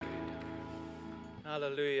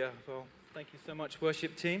Hallelujah. Well, thank you so much,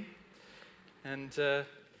 worship team. And a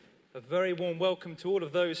very warm welcome to all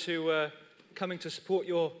of those who are coming to support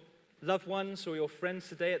your loved ones or your friends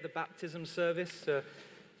today at the baptism service. A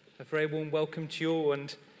very warm welcome to you all.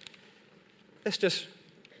 And let's just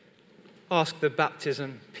ask the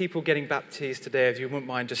baptism, people getting baptized today, if you wouldn't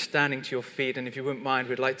mind just standing to your feet. And if you wouldn't mind,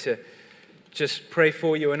 we'd like to just pray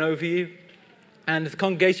for you and over you. And if the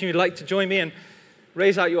congregation would like to join me and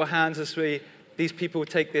raise out your hands as these people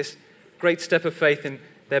take this great step of faith in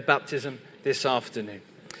their baptism this afternoon.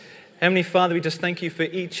 Heavenly Father, we just thank you for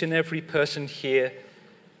each and every person here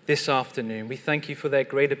this afternoon. We thank you for their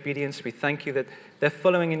great obedience. We thank you that they're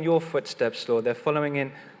following in your footsteps, Lord. They're following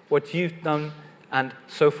in what you've done, and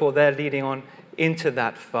so forth. They're leading on into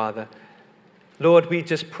that, Father. Lord, we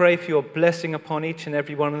just pray for your blessing upon each and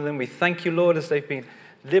every one of them. We thank you, Lord, as they've been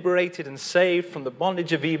liberated and saved from the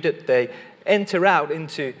bondage of Egypt. They enter out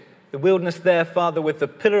into the wilderness there, Father, with the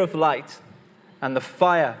pillar of light and the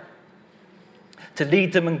fire to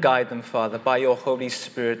lead them and guide them, Father, by your Holy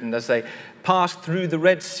Spirit. And as they pass through the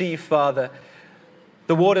Red Sea, Father,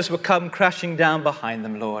 the waters will come crashing down behind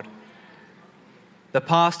them, Lord. The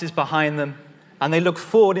past is behind them, and they look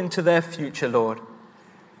forward into their future, Lord.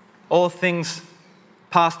 All things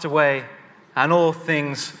passed away, and all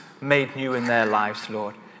things made new in their lives,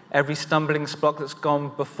 Lord. Every stumbling block that's gone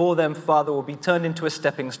before them, Father, will be turned into a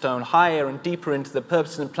stepping stone higher and deeper into the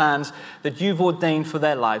purposes and plans that you've ordained for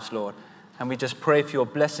their lives, Lord. And we just pray for your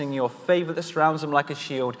blessing, your favor that surrounds them like a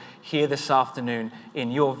shield here this afternoon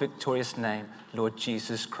in your victorious name, Lord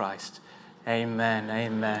Jesus Christ. Amen,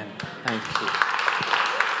 amen. Thank you.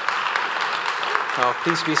 Oh,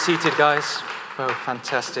 please be seated, guys. Oh,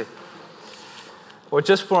 fantastic. Well,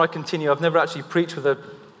 just before I continue, I've never actually preached with a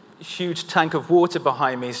huge tank of water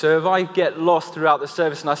behind me. So if I get lost throughout the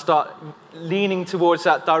service and I start leaning towards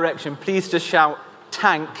that direction, please just shout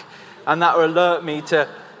tank, and that will alert me to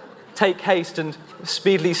take haste and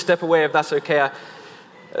speedily step away if that's okay.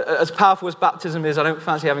 As powerful as baptism is, I don't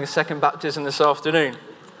fancy having a second baptism this afternoon.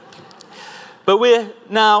 But we're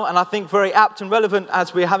now, and I think very apt and relevant,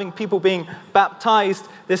 as we're having people being baptized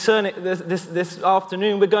this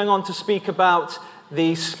afternoon, we're going on to speak about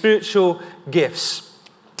the spiritual gifts.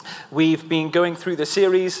 We've been going through the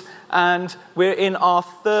series, and we're in our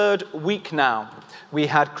third week now. We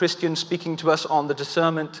had Christian speaking to us on the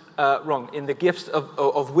discernment, in the gifts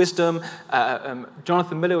of wisdom.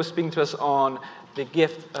 Jonathan Miller was speaking to us on the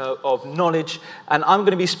gift of knowledge. And I'm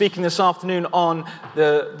going to be speaking this afternoon on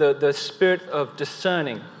the spirit of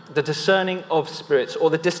discerning, the discerning of spirits, or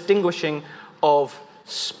the distinguishing of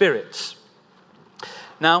spirits.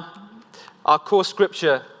 Now, our core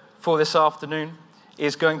scripture for this afternoon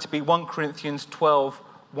is going to be 1 Corinthians 12,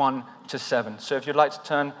 1-7. So if you'd like to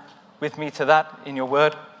turn with me to that in your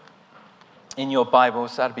word, in your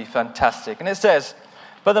Bibles, that'd be fantastic. And it says,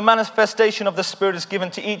 "But the manifestation of the Spirit is given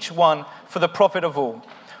to each one for the profit of all.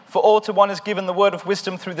 For all to one is given the word of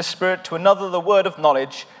wisdom through the Spirit, to another the word of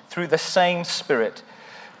knowledge through the same Spirit,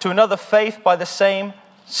 to another faith by the same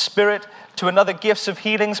Spirit, to another gifts of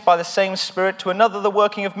healings by the same Spirit, to another the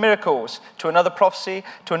working of miracles, to another prophecy,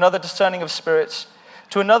 to another discerning of spirits,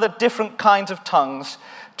 to another different kinds of tongues,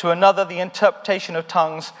 to another the interpretation of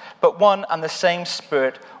tongues, but one and the same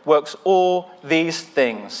Spirit works all these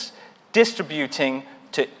things, distributing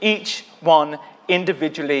to each one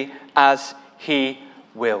individually as he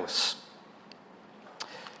wills."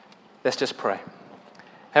 Let's just pray.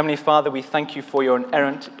 Heavenly Father, we thank you for your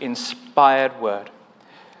inerrant, inspired word.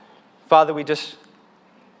 Father,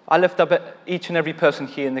 I lift up each and every person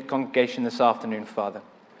here in the congregation this afternoon, Father.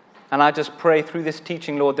 And I just pray through this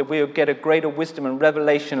teaching, Lord, that we will get a greater wisdom and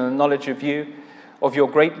revelation and knowledge of you, of your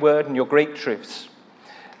great word and your great truths.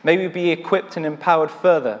 May we be equipped and empowered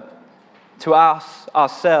further to ask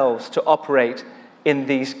ourselves to operate in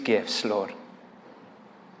these gifts, Lord.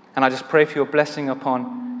 And I just pray for your blessing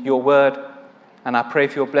upon your word, and I pray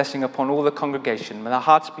for your blessing upon all the congregation. May our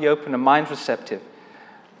hearts be open and minds receptive.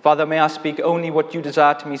 Father, may I speak only what you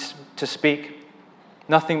desire to speak,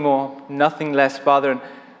 nothing more, nothing less, Father. And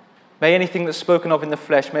may anything that's spoken of in the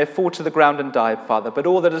flesh, may it fall to the ground and die, Father. But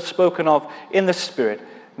all that is spoken of in the Spirit,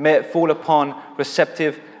 may it fall upon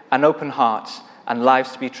receptive and open hearts and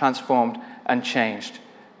lives to be transformed and changed.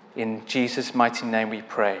 In Jesus' mighty name we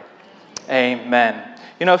pray. Amen.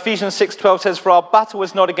 You know, Ephesians 6:12 says, "For our battle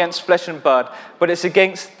is not against flesh and blood, but it's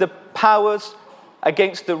against the powers,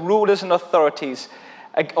 against the rulers and authorities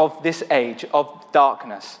of this age, of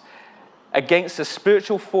darkness, against the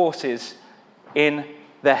spiritual forces in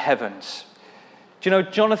the heavens." Do you know,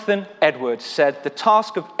 Jonathan Edwards said, "The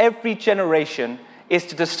task of every generation is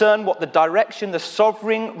to discern what the direction the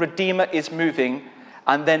sovereign Redeemer is moving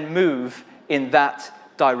and then move in that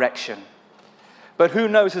direction. But who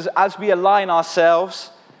knows, as we align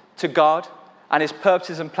ourselves to God and his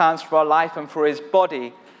purposes and plans for our life and for his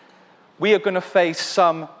body, we are going to face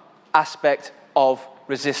some aspect of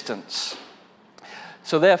resistance.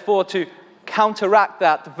 So therefore, to counteract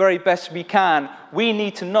that the very best we can, we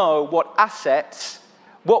need to know what assets,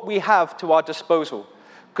 what we have to our disposal.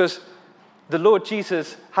 Because the Lord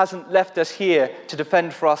Jesus hasn't left us here to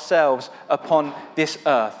defend for ourselves upon this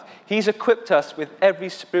earth. He's equipped us with every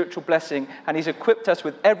spiritual blessing, and he's equipped us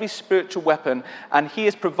with every spiritual weapon, and he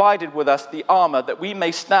has provided with us the armor that we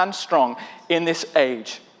may stand strong in this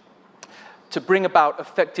age to bring about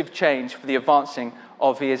effective change for the advancing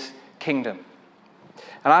of his kingdom.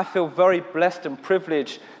 And I feel very blessed and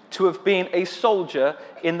privileged to have been a soldier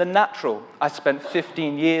in the natural. I spent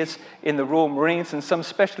 15 years in the Royal Marines and some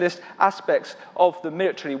specialist aspects of the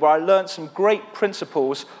military where I learned some great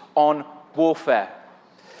principles on warfare.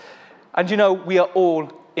 And you know, we are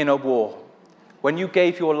all in a war. When you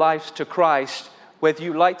gave your lives to Christ, whether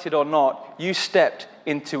you liked it or not, you stepped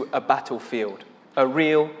into a battlefield, a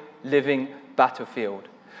real living battlefield.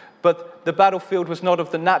 But the battlefield was not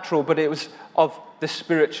of the natural, but it was of the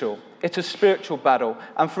spiritual. It's a spiritual battle.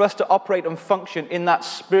 And for us to operate and function in that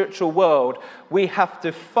spiritual world, we have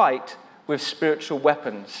to fight with spiritual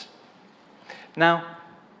weapons. Now,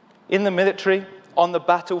 in the military, on the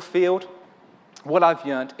battlefield, what I've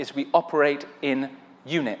learned is we operate in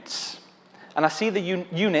units. And I see the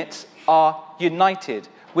units are united.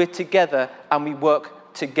 We're together and we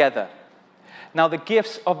work together. Now, the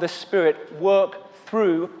gifts of the Spirit work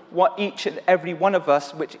through what each and every one of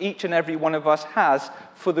us has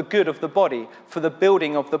for the good of the body, for the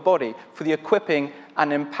building of the body, for the equipping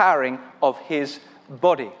and empowering of his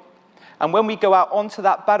body. And when we go out onto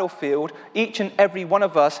that battlefield, each and every one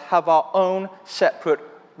of us have our own separate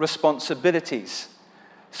responsibilities,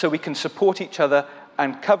 so we can support each other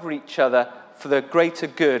and cover each other for the greater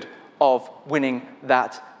good of winning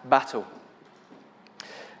that battle.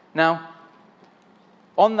 Now,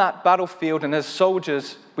 on that battlefield and as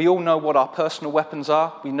soldiers, we all know what our personal weapons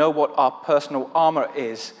are. We know what our personal armor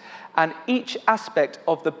is. And each aspect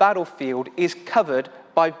of the battlefield is covered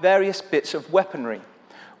by various bits of weaponry.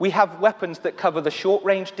 We have weapons that cover the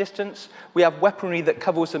short-range distance. We have weaponry that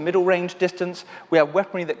covers the middle-range distance. We have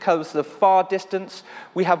weaponry that covers the far distance.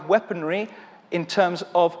 We have weaponry in terms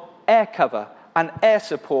of air cover and air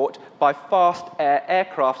support by fast air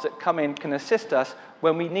aircrafts that come in, can assist us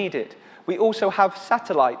when we need it. We also have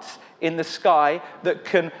satellites in the sky that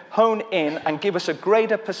can hone in and give us a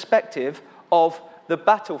greater perspective of the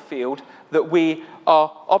battlefield that we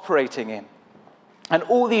are operating in. And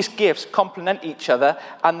all these gifts complement each other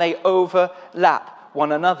and they overlap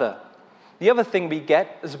one another. The other thing we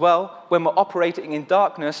get as well when we're operating in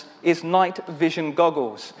darkness is night vision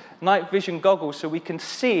goggles. Night vision goggles so we can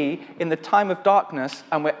see in the time of darkness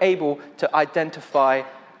and we're able to identify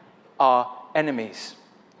our enemies.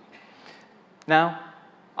 Now,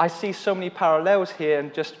 I see so many parallels here,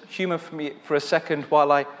 and just humor for me for a second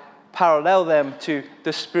while I parallel them to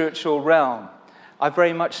the spiritual realm. I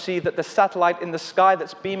very much see that the satellite in the sky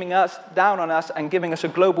that's beaming us down on us and giving us a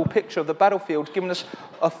global picture of the battlefield, giving us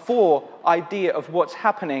a fore idea of what's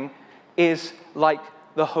happening, is like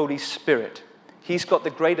the Holy Spirit. He's got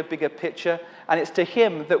the greater, bigger picture, and it's to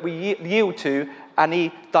him that we yield to, and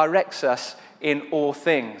he directs us in all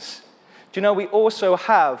things. Do you know, we also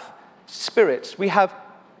have spirits. We have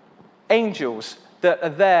angels that are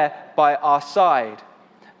there by our side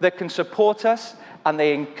that can support us and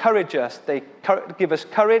they encourage us. They give us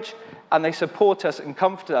courage and they support us and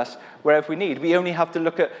comfort us wherever we need. We only have to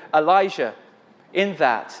look at Elijah in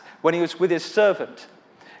that when he was with his servant.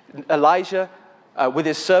 Elijah with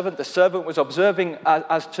his servant, the servant was observing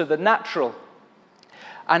as to the natural,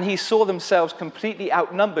 and he saw themselves completely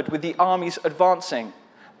outnumbered with the armies advancing.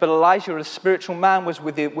 But Elijah, a spiritual man, was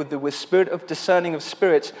with the spirit of discerning of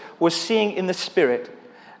spirits, was seeing in the spirit.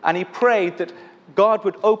 And he prayed that God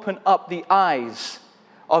would open up the eyes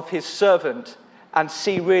of his servant and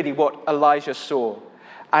see really what Elijah saw.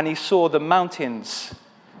 And he saw the mountains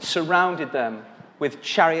surrounded them with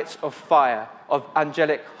chariots of fire, of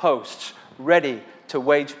angelic hosts, ready to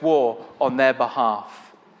wage war on their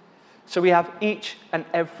behalf. So we have each and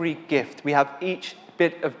every gift. We have each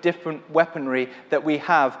bit of different weaponry that we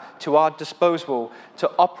have to our disposal to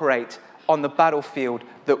operate on the battlefield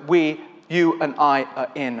that you and I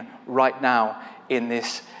are in right now in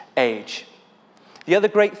this age. The other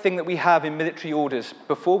great thing that we have in military orders,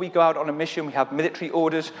 before we go out on a mission, we have military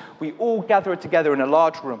orders. We all gather together in a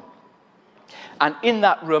large room. And in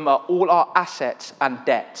that room are all our assets and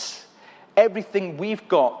debts. Everything we've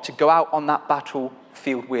got to go out on that battle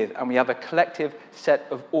battlefield with, and we have a collective set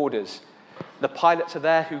of orders. The pilots are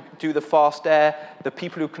there who do the fast air. The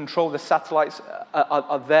people who control the satellites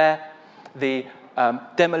are there. The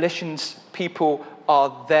demolitions people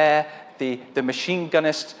are there. The machine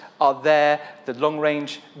gunnists are there. The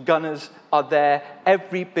long-range gunners are there.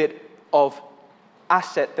 Every bit of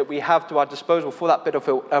asset that we have to our disposal for that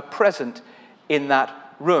battlefield are present in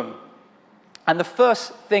that room. And the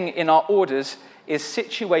first thing in our orders is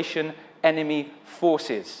situation enemy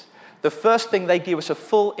forces. The first thing they give us a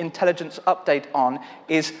full intelligence update on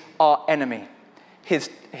is our enemy, his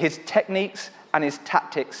techniques and his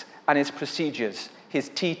tactics and his procedures, his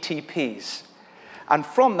TTPs. And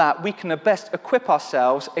from that, we can best equip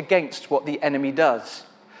ourselves against what the enemy does.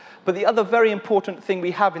 But the other very important thing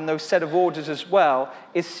we have in those set of orders as well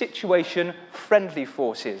is situation-friendly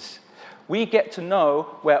forces. We get to know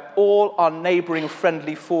where all our neighboring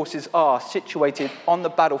friendly forces are situated on the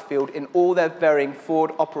battlefield in all their varying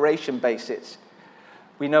forward operation bases.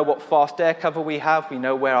 We know what fast air cover we have, we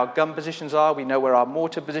know where our gun positions are, we know where our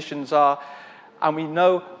mortar positions are, and we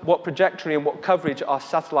know what trajectory and what coverage our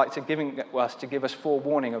satellites are giving us to give us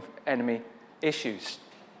forewarning of enemy issues.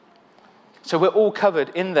 So we're all covered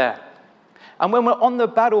in there. And when we're on the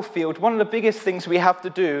battlefield, one of the biggest things we have to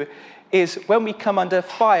do is when we come under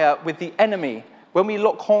fire with the enemy, when we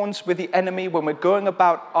lock horns with the enemy, when we're going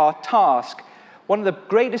about our task, one of the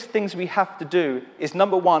greatest things we have to do is,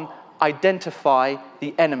 number one, identify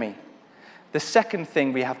the enemy. The second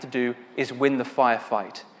thing we have to do is win the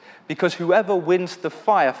firefight. Because whoever wins the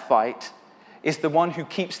firefight is the one who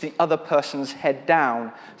keeps the other person's head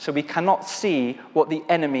down, so we cannot see what the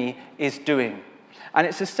enemy is doing. And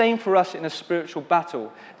it's the same for us in a spiritual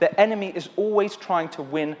battle. The enemy is always trying to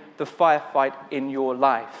win the firefight in your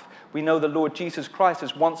life. We know the Lord Jesus Christ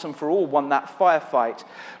has once and for all won that firefight.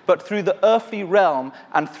 But through the earthly realm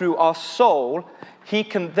and through our soul, he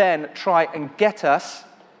can then try and get us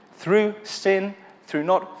through sin, through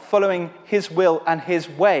not following his will and his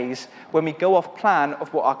ways, when we go off plan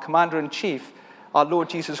of what our commander-in-chief, our Lord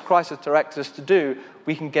Jesus Christ, has directed us to do,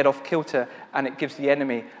 we can get off kilter, and it gives the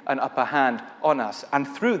enemy an upper hand on us. And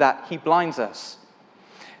through that, he blinds us.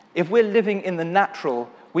 If we're living in the natural,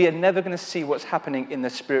 we are never going to see what's happening in the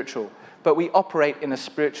spiritual. But we operate in a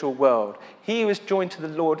spiritual world. He who is joined to the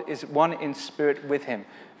Lord is one in spirit with him.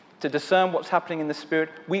 To discern what's happening in the spirit,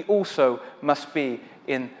 we also must be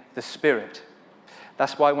in the spirit.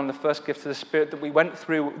 That's why one of the first gifts of the Spirit that we went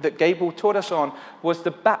through, that Gabriel taught us on, was the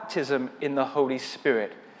baptism in the Holy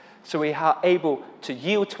Spirit. So we are able to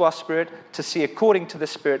yield to our spirit, to see according to the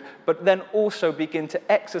Spirit, but then also begin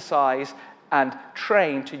to exercise and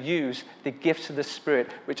train to use the gifts of the Spirit,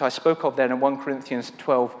 which I spoke of then in 1 Corinthians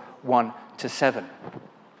 12, 1-7.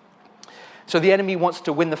 So the enemy wants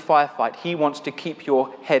to win the firefight. He wants to keep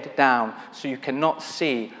your head down so you cannot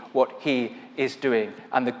see what he is doing.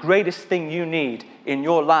 And the greatest thing you need in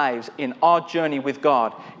your lives, in our journey with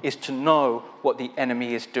God, is to know what the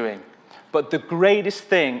enemy is doing. But the greatest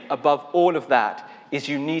thing above all of that is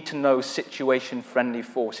you need to know situation-friendly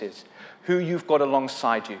forces, who you've got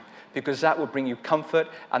alongside you, because that will bring you comfort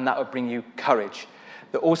and that will bring you courage.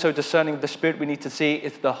 The also discerning of the Spirit we need to see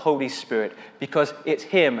is the Holy Spirit, because it's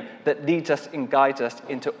him that leads us and guides us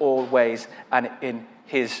into all ways and in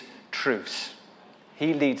his truths.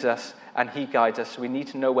 He leads us and he guides us, so we need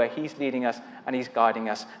to know where he's leading us and he's guiding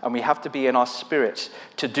us, and we have to be in our spirits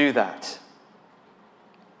to do that.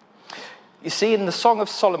 You see, in the Song of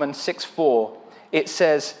Solomon 6:4, it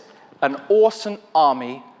says, an awesome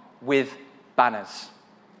army with banners.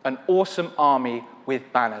 An awesome army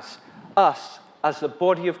with banners. Us, as the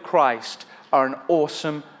body of Christ, are an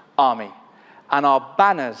awesome army. And our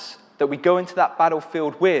banners that we go into that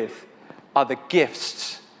battlefield with are the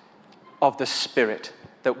gifts of the Spirit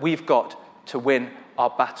that we've got to win our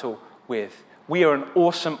battle with. We are an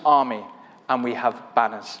awesome army and we have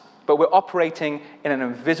banners. But we're operating in an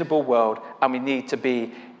invisible world and we need to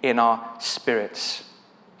be in our spirits.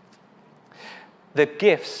 The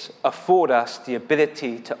gifts afford us the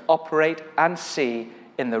ability to operate and see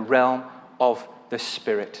in the realm of the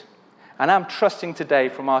Spirit. And I'm trusting today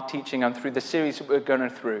from our teaching and through the series that we're going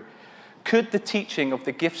through, could the teaching of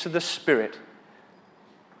the gifts of the Spirit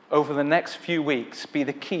over the next few weeks be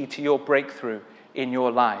the key to your breakthrough in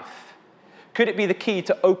your life? Could it be the key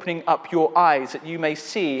to opening up your eyes that you may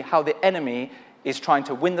see how the enemy is trying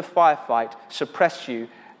to win the firefight, suppress you,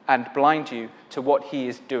 and blind you to what he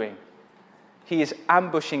is doing? He is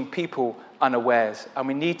ambushing people unawares, and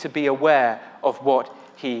we need to be aware of what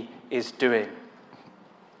he is doing.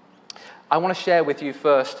 I want to share with you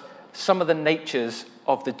first some of the natures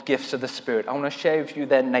of the gifts of the Spirit. I want to share with you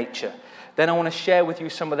their nature. Then I want to share with you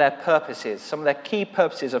some of their purposes, some of their key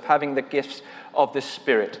purposes of having the gifts of the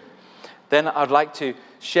Spirit. Then I'd like to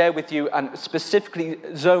share with you and specifically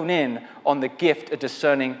zone in on the gift of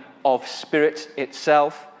discerning of spirit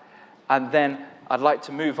itself. And then I'd like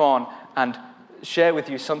to move on and share with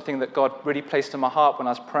you something that God really placed in my heart when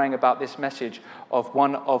I was praying about this message, of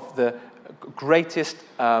one of the greatest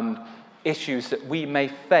issues that we may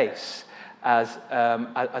face as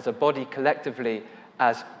a body collectively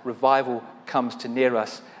as revival comes to near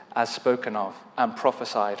us, as spoken of and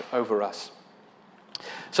prophesied over us.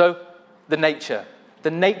 So, the nature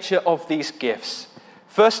of these gifts.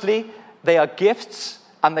 Firstly, they are gifts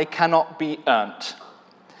and they cannot be earned.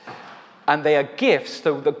 And they are gifts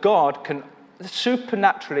so that God can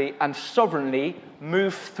supernaturally and sovereignly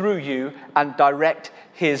move through you and direct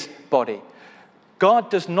his body. God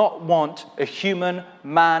does not want a human,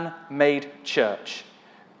 man-made church.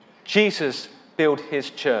 Jesus built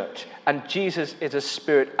his church, and Jesus is a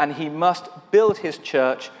spirit, and he must build his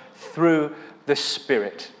church through the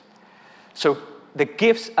Spirit. So the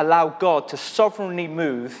gifts allow God to sovereignly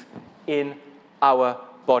move in our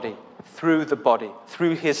body, through the body,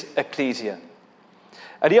 through his ecclesia.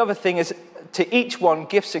 And the other thing is, to each one,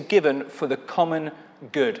 gifts are given for the common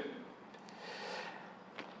good.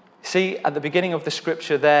 See, at the beginning of the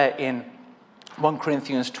scripture there in 1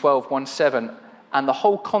 Corinthians 12, 1-7, and the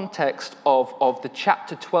whole context of the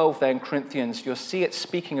chapter 12 there in Corinthians, you'll see it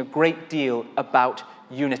speaking a great deal about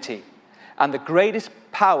unity. And the greatest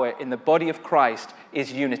power in the body of Christ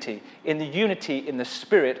is unity. In the unity in the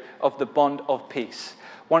spirit of the bond of peace.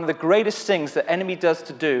 One of the greatest things the enemy does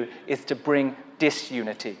to do is to bring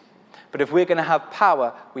disunity. But if we're going to have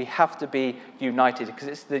power, we have to be united, because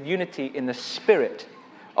it's the unity in the spirit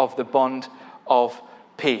of the bond of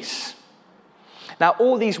peace. Now,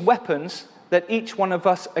 all these weapons that each one of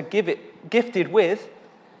us are gifted with,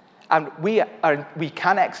 and we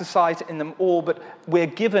can exercise in them all, but we're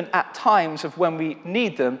given at times of when we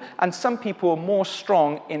need them, and some people are more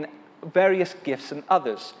strong in various gifts than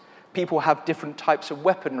others. People have different types of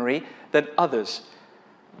weaponry than others.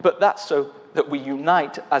 But that's so that we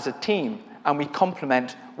unite as a team and we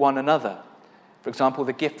complement one another. For example,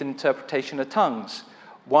 the gift and interpretation of tongues.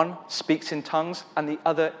 One speaks in tongues and the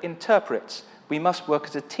other interprets. We must work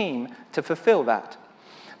as a team to fulfill that.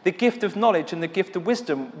 The gift of knowledge and the gift of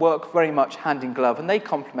wisdom work very much hand in glove, and they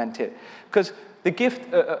complement it. Because the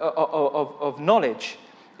gift of knowledge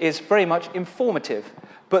is very much informative,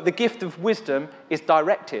 but the gift of wisdom is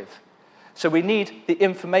directive. So we need the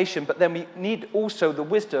information, but then we need also the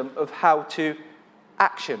wisdom of how to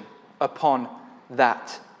action upon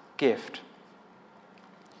that gift.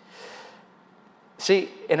 See,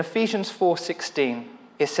 in Ephesians 4:16,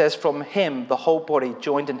 it says, "From him, the whole body,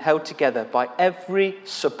 joined and held together by every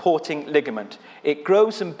supporting ligament, it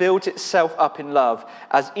grows and builds itself up in love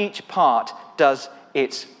as each part does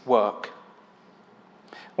its work."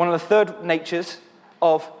 One of the third natures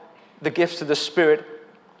of the gifts of the Spirit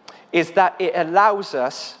is that it allows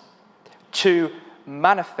us to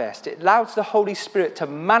manifest. It allows the Holy Spirit to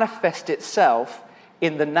manifest itself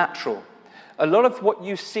in the natural. A lot of what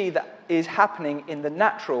you see that is happening in the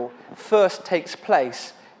natural first takes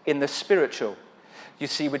place in the spiritual. You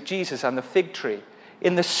see with Jesus and the fig tree.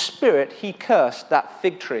 In the spirit, he cursed that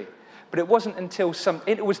fig tree. But it wasn't until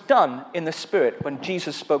it was done in the spirit when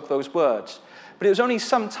Jesus spoke those words. But it was only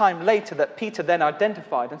some time later that Peter then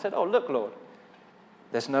identified and said, "Oh, look, Lord,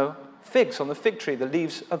 there's no figs on the fig tree. The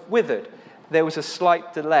leaves have withered." There was a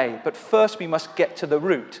slight delay. But first we must get to the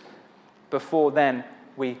root before then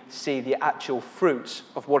we see the actual fruits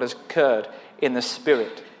of what has occurred in the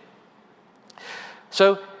Spirit.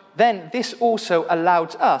 So then this also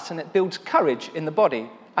allows us, and it builds courage in the body,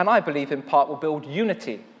 and I believe in part will build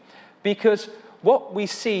unity. Because what we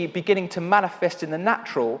see beginning to manifest in the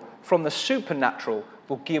natural from the supernatural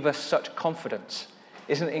will give us such confidence.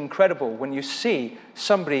 Isn't it incredible when you see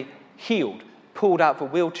somebody healed, pulled out of a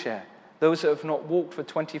wheelchair? Those that have not walked for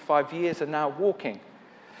 25 years are now walking.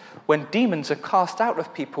 When demons are cast out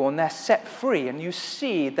of people and they're set free, and you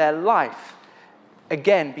see their life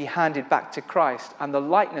again be handed back to Christ and the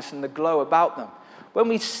lightness and the glow about them. When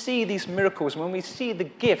we see these miracles, when we see the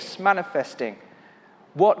gifts manifesting,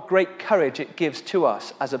 what great courage it gives to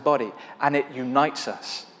us as a body, and it unites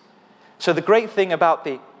us. So the great thing about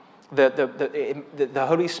the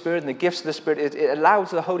Holy Spirit and the gifts of the Spirit is it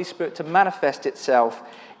allows the Holy Spirit to manifest itself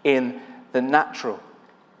in the natural.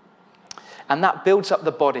 And that builds up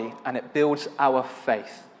the body and it builds our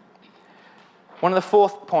faith. One of the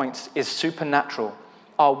fourth points is supernatural.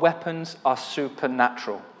 Our weapons are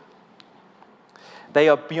supernatural. They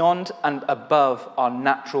are beyond and above our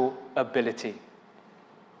natural ability.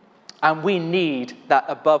 And we need that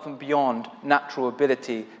above and beyond natural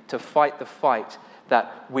ability to fight the fight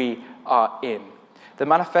that we are in. The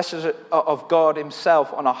manifestations of God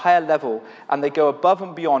himself on a higher level, and they go above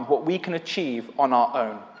and beyond what we can achieve on our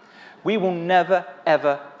own. We will never,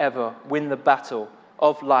 ever, ever win the battle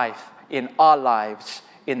of life in our lives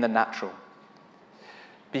in the natural.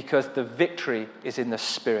 Because the victory is in the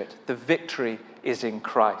Spirit. The victory is in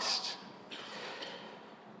Christ.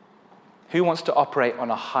 Who wants to operate on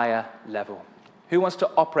a higher level? Who wants to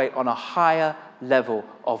operate on a higher level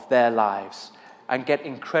of their lives and get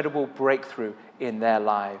incredible breakthrough in their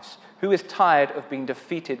lives? Who is tired of being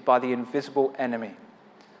defeated by the invisible enemy?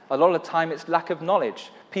 A lot of the time it's lack of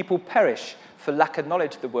knowledge. People perish for lack of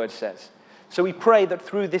knowledge, the word says. So we pray that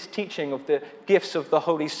through this teaching of the gifts of the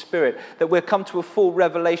Holy Spirit, that we'll come to a full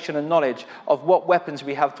revelation and knowledge of what weapons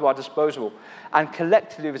we have to our disposal. And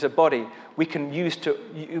collectively as a body, we can use to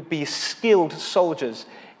be skilled soldiers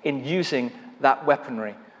in using that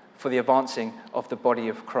weaponry for the advancing of the body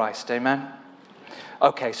of Christ. Amen?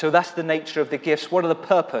 Okay, so that's the nature of the gifts. What are the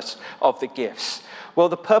purpose of the gifts? Well,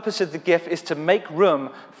 the purpose of the gift is to make room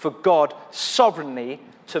for God sovereignly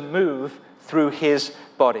to move through his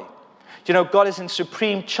body. You know, God is in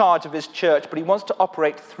supreme charge of his church, but he wants to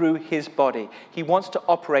operate through his body. He wants to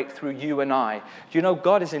operate through you and I. You know,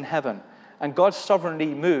 God is in heaven, and God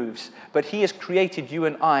sovereignly moves, but he has created you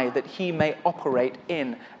and I that he may operate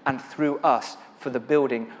in and through us for the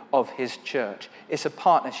building of his church. It's a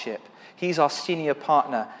partnership. He's our senior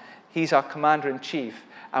partner. He's our commander-in-chief,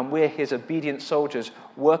 and we're his obedient soldiers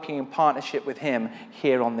working in partnership with him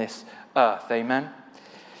here on this earth. Amen?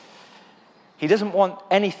 He doesn't want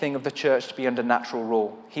anything of the church to be under natural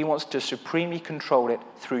rule. He wants to supremely control it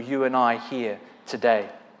through you and I here today.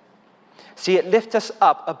 See, it lifts us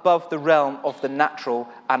up above the realm of the natural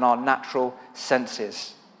and our natural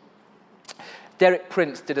senses. Derek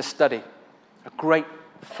Prince did a study, a great,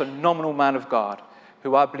 phenomenal man of God,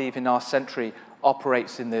 who I believe in our century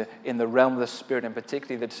operates in the realm of the Spirit, and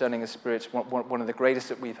particularly the discerning of spirits, one of the greatest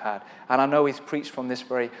that we've had. And I know he's preached from this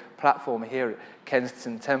very platform here at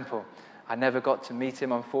Kensington Temple. I never got to meet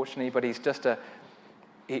him, unfortunately, but he's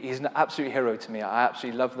an absolute hero to me. I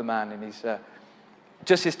absolutely love the man, and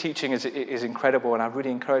just his teaching is incredible, and I really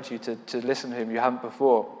encourage you to listen to him if you haven't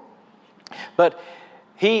before. But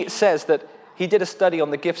he says that he did a study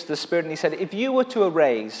on the gifts of the Spirit, and he said, if you were to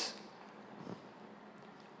erase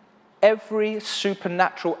every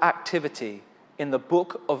supernatural activity in the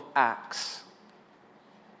book of Acts,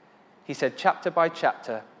 he said, chapter by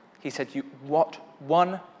chapter, he said, what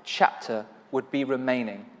one chapter would be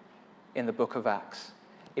remaining in the book of Acts.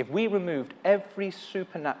 If we removed every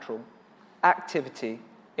supernatural activity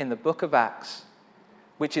in the book of Acts,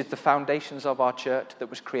 which is the foundations of our church that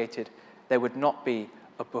was created, there would not be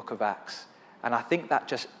a book of Acts. And I think that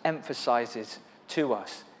just emphasizes to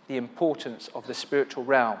us the importance of the spiritual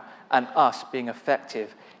realm and us being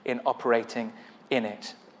effective in operating in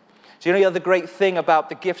it. So you know the other great thing about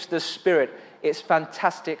the gifts of the Spirit, it's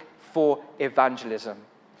fantastic for evangelism.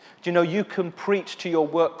 Do you know you can preach to your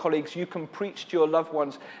work colleagues, you can preach to your loved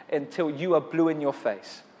ones until you are blue in your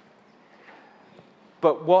face.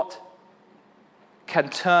 But what can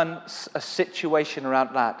turn a situation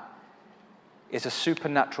around that is a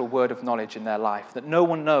supernatural word of knowledge in their life that no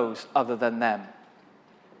one knows other than them.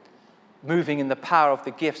 Moving in the power of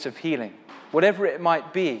the gifts of healing, whatever it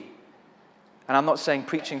might be. And I'm not saying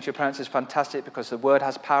preaching to your parents is fantastic, because the word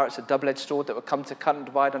has power. It's a double-edged sword that will come to cut and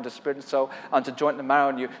divide under spirit and soul, unto joint and marrow,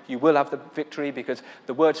 and you will have the victory, because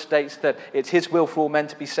the word states that it's his will for all men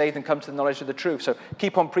to be saved and come to the knowledge of the truth. So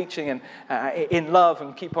keep on preaching and in love,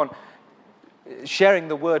 and keep on sharing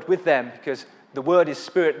the word with them, because the word is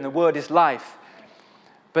spirit and the word is life.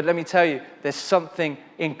 But let me tell you, there's something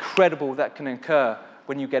incredible that can occur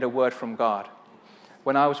when you get a word from God.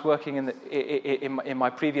 When I was working in my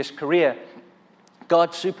previous career,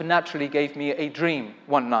 God supernaturally gave me a dream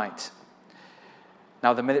one night.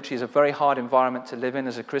 Now, the military is a very hard environment to live in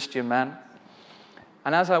as a Christian man.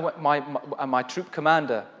 And as I went, my troop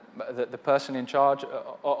commander, the person in charge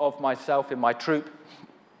of myself in my troop,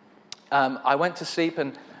 I went to sleep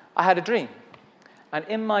and I had a dream. And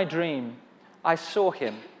in my dream, I saw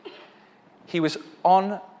him. He was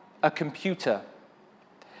on a computer.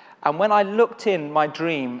 And when I looked in my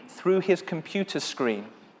dream through his computer screen,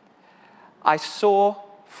 I saw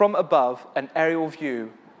from above an aerial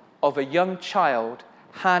view of a young child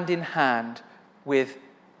hand in hand with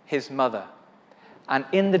his mother. And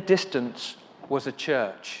in the distance was a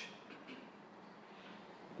church.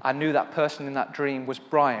 I knew that person in that dream was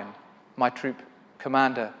Brian, my troop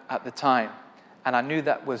commander at the time. and I knew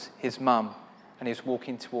that was his mum, and he was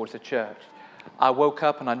walking towards the church. I woke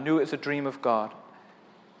up and I knew it was a dream of God,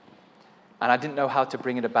 and I didn't know how to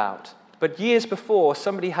bring it about. But years before,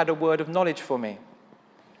 somebody had a word of knowledge for me.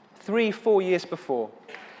 3-4 years before.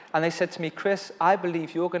 And they said to me, Chris, I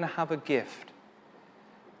believe you're going to have a gift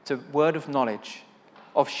to word of knowledge,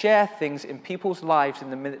 of share things in people's lives in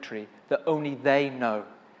the military that only they know.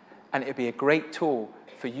 And it'd be a great tool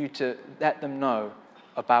for you to let them know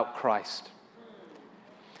about Christ.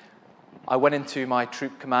 I went into my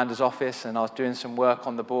troop commander's office and I was doing some work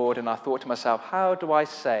on the board, and I thought to myself, how do I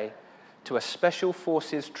say to a special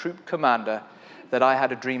forces troop commander that I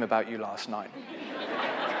had a dream about you last night?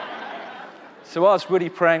 So I was really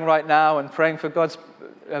praying right now and praying for God's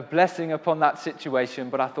blessing upon that situation,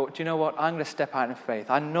 but I thought, do you know what? I'm going to step out in faith.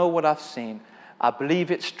 I know what I've seen. I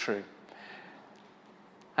believe it's true.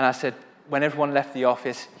 And I said, when everyone left the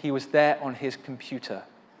office, he was there on his computer.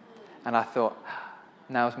 And I thought,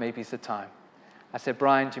 now's maybe the time. I said,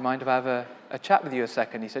 Brian, do you mind if I have a chat with you a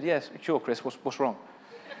second? He said, yes, sure, Chris, what's wrong?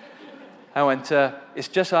 I went, it's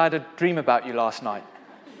just I had a dream about you last night.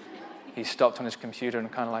 He stopped on his computer and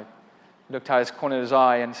kind of like looked out his corner of his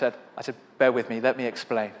eye and said, bear with me, let me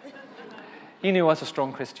explain. He knew I was a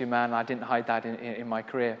strong Christian man, and I didn't hide that in my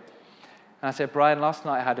career. And I said, Brian, last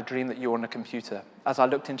night I had a dream that you were on a computer. As I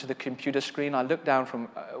looked into the computer screen, I looked down from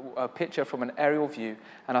a picture from an aerial view,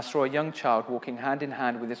 and I saw a young child walking hand in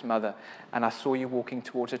hand with his mother, and I saw you walking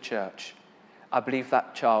towards a church. I believe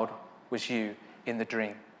that child was you in the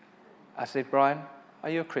dream. I said, Brian, are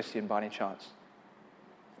you a Christian by any chance?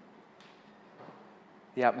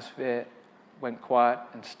 The atmosphere went quiet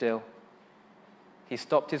and still. He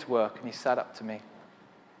stopped his work and he sat up to me.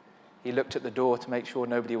 He looked at the door to make sure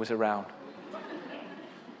nobody was around.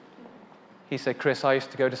 He said, Chris, I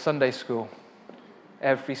used to go to Sunday school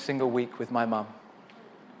every single week with my mum.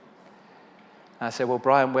 And I said, well,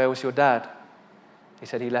 Brian, where was your dad? He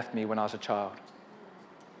said, he left me when I was a child.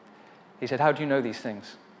 He said, how do you know these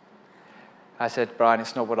things? I said, Brian,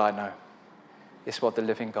 it's not what I know. It's what the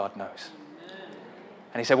living God knows.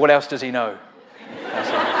 And he said, what else does he know? I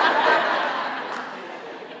said,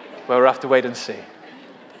 well, we'll have to wait and see.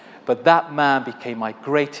 But that man became my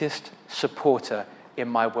greatest supporter in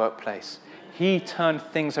my workplace. He turned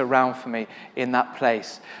things around for me in that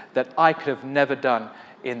place that I could have never done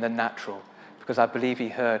in the natural, because I believe he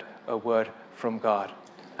heard a word from God.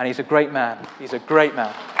 And he's a great man. He's a great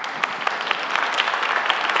man.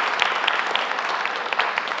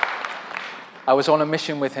 I was on a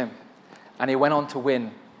mission with him, and he went on to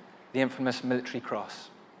win the infamous military cross.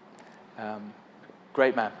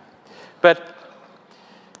 Great man. But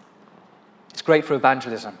it's great for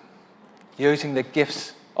evangelism. Using the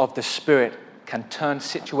gifts of the Spirit can turn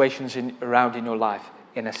situations around in your life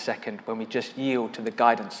in a second when we just yield to the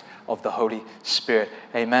guidance of the Holy Spirit.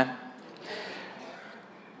 Amen?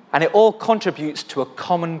 And it all contributes to a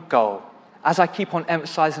common goal. As I keep on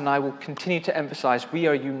emphasizing, I will continue to emphasize, we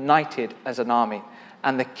are united as an army.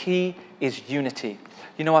 And the key is unity.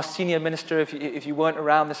 You know, our senior minister, if you weren't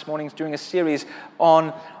around this morning, is doing a series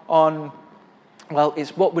on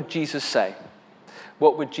it's what would Jesus say?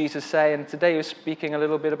 What would Jesus say? And today he was speaking a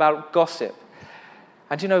little bit about gossip.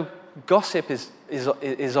 And you know, gossip is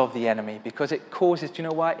of the enemy, because it causes, do you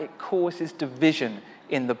know why? It causes division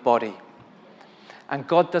in the body. And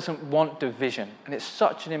God doesn't want division. And it's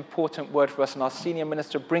such an important word for us. And our senior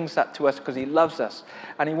minister brings that to us because he loves us.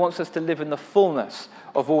 And he wants us to live in the fullness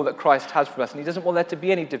of all that Christ has for us. And he doesn't want there to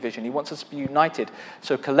be any division. He wants us to be united.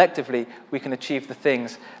 So collectively, we can achieve the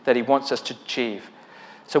things that he wants us to achieve.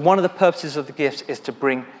 So one of the purposes of the gifts is to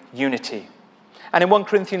bring unity. And in 1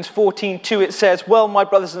 Corinthians 14:2, it says, well, my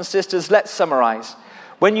brothers and sisters, let's summarize.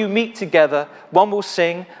 When you meet together, one will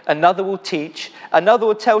sing, another will teach, another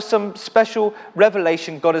will tell some special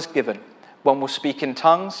revelation God has given. One will speak in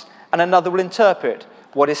tongues, and another will interpret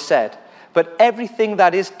what is said. But everything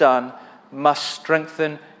that is done must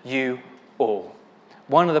strengthen you all.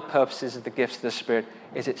 One of the purposes of the gifts of the Spirit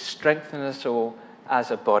is it strengthens us all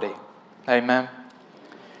as a body. Amen.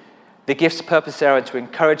 The gifts' purpose are to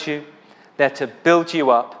encourage you, they're to build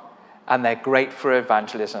you up, and they're great for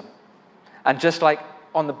evangelism. And just like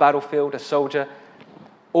on the battlefield, a soldier,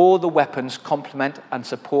 all the weapons complement and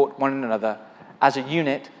support one another as a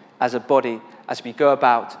unit, as a body, as we go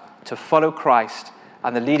about to follow Christ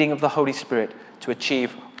and the leading of the Holy Spirit to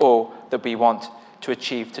achieve all that we want to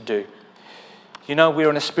achieve to do. You know, we're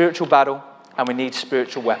in a spiritual battle and we need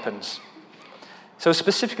spiritual weapons. So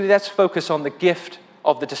specifically, let's focus on the gift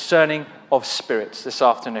of the discerning of spirits this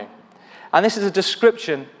afternoon. And this is a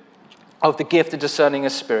description of the gift of discerning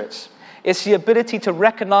of spirits. It's the ability to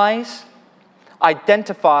recognize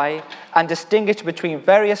identify and distinguish between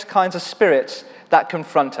various kinds of spirits that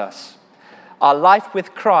confront us. Our life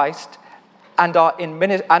with Christ and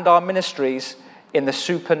our ministries in the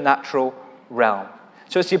supernatural realm.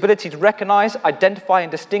 So it's the ability to recognize, identify,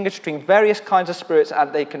 and distinguish between various kinds of spirits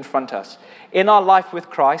as they confront us. In our life with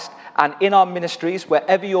Christ and in our ministries,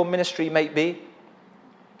 wherever your ministry may be,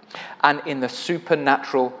 and in the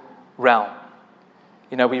supernatural realm.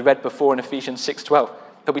 You know, we read before in Ephesians 6:12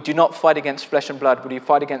 that we do not fight against flesh and blood, but we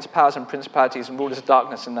fight against powers and principalities and rulers of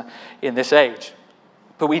darkness in this age.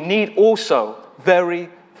 But we need also, very,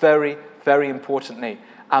 very, very importantly,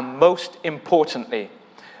 and most importantly,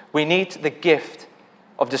 we need the gift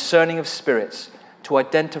of discerning of spirits to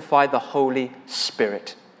identify the Holy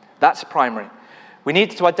Spirit. That's primary. We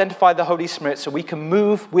need to identify the Holy Spirit so we can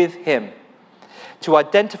move with him, to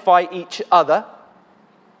identify each other,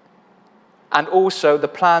 and also the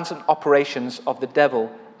plans and operations of the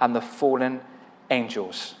devil and the fallen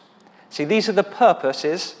angels. See, these are the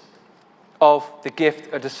purposes of the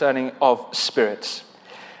gift of discerning of spirits.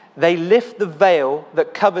 They lift the veil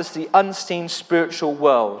that covers the unseen spiritual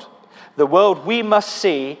world, the world we must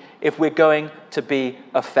see if we're going to be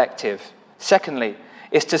effective. Secondly,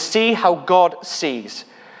 is to see how God sees.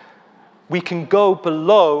 We can go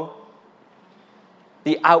below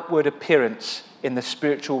the outward appearance in the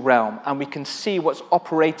spiritual realm, and we can see what's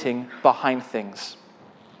operating behind things.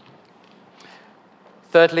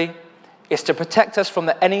 Thirdly, is to protect us from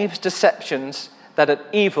the enemy's deceptions that are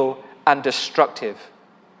evil and destructive.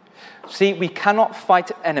 See, we cannot fight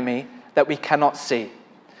an enemy that we cannot see.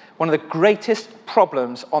 One of the greatest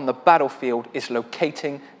problems on the battlefield is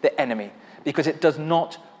locating the enemy, because it does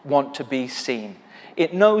not want to be seen.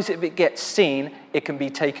 It knows if it gets seen, it can be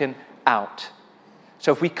taken out.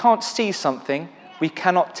 So if we can't see something, we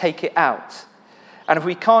cannot take it out. And if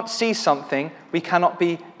we can't see something, we cannot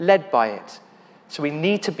be led by it. So we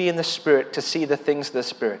need to be in the Spirit to see the things of the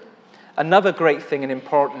Spirit. Another great thing, and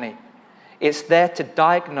importantly, it's there to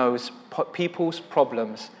diagnose people's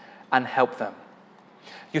problems and help them.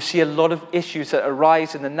 You see a lot of issues that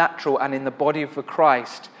arise in the natural and in the body of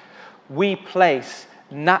Christ. We place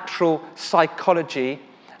natural psychology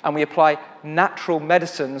and we apply natural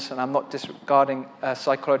medicines, and I'm not disregarding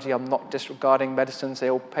psychology, I'm not disregarding medicines, they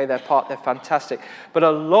all play their part, they're fantastic. But a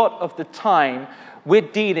lot of the time, we're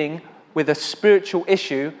dealing with a spiritual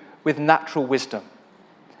issue with natural wisdom,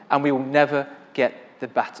 and we will never get the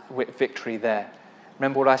victory there.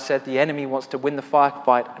 Remember what I said? The enemy wants to win the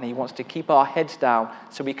firefight, and he wants to keep our heads down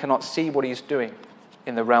so we cannot see what he's doing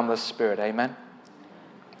in the realm of the Spirit. Amen?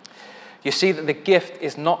 You see that the gift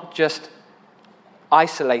is not just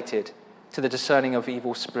isolated to the discerning of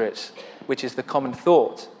evil spirits, which is the common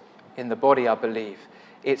thought in the body, I believe.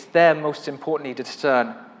 It's there, most importantly, to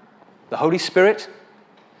discern the Holy Spirit,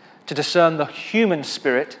 to discern the human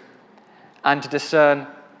spirit, and to discern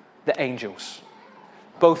the angels,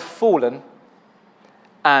 both fallen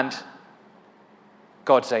and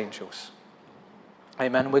God's angels.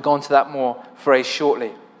 Amen. We'll go on to that more very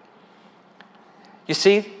shortly. You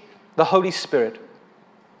see, the Holy Spirit.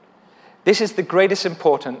 This is the greatest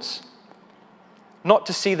importance, not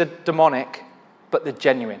to see the demonic, but the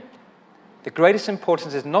genuine. The greatest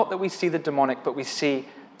importance is not that we see the demonic, but we see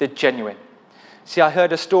the genuine. See, I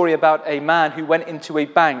heard a story about a man who went into a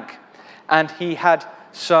bank and he had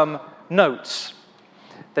some notes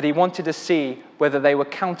that he wanted to see whether they were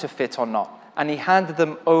counterfeit or not. And he handed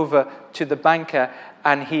them over to the banker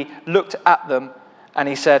and he looked at them and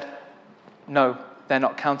he said, "No, they're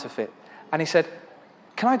not counterfeit." And he said,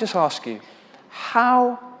 "Can I just ask you,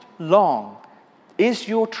 how long is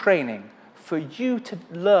your training for you to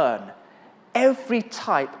learn every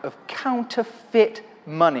type of counterfeit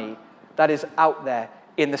money that is out there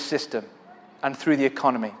in the system and through the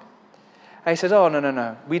economy?" And he said, "Oh,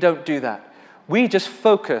 no, we don't do that. We just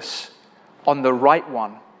focus on the right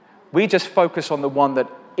one. We just focus on the one that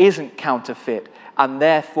isn't counterfeit, and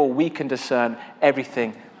therefore we can discern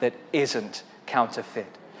everything that isn't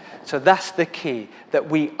counterfeit." So that's the key, that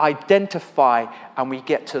we identify and we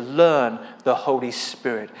get to learn the Holy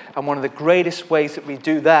Spirit. And one of the greatest ways that we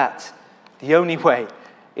do that, the only way,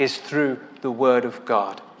 is through the Word of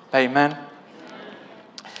God. Amen?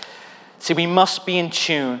 See, we must be in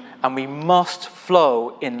tune and we must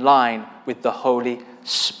flow in line with the Holy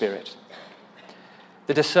Spirit.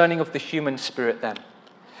 The discerning of the human spirit then.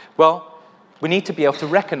 Well, we need to be able to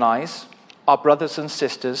recognize our brothers and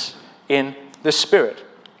sisters in the Spirit.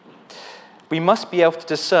 We must be able to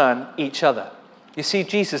discern each other. You see,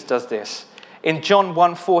 Jesus does this. In John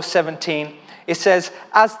 1:4-17, it says,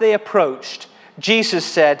 "As they approached, Jesus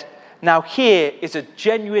said, 'Now here is a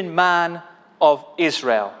genuine man of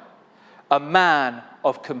Israel, a man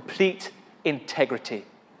of complete integrity.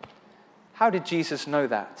 How did Jesus know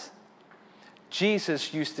that?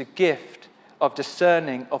 Jesus used the gift of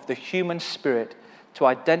discerning of the human spirit to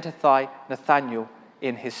identify Nathanael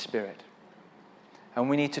in his spirit. And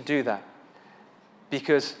we need to do that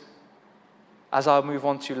because, as I'll move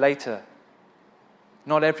on to later,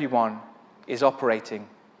 not everyone is operating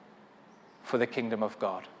for the kingdom of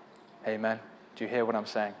God. Amen. Do you hear what I'm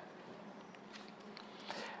saying?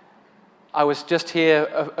 I was just here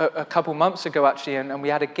a couple months ago, actually, and we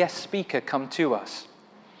had a guest speaker come to us.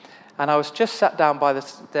 And I was just sat down by the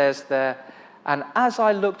stairs there, and as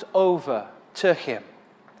I looked over to him,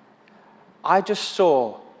 I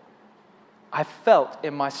felt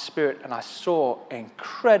in my spirit, and I saw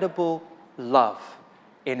incredible love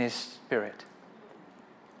in his spirit.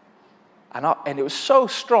 And it was so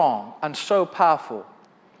strong and so powerful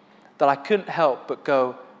that I couldn't help but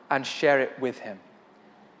go and share it with him.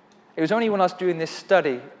 It was only when I was doing this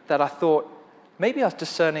study that I thought, maybe I was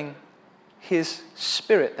discerning his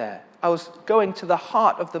spirit there. I was going to the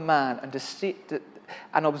heart of the man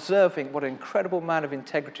and observing what an incredible man of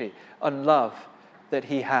integrity and love that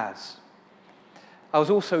he has. I was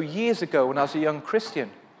also, years ago, when I was a young Christian,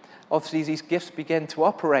 obviously these gifts began to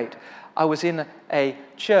operate. I was in a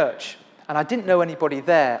church, and I didn't know anybody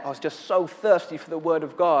there. I was just so thirsty for the Word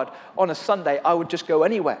of God. On a Sunday, I would just go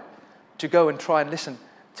anywhere to go and try and listen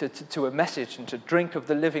to a message and to drink of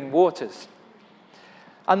the living waters.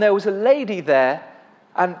 And there was a lady there,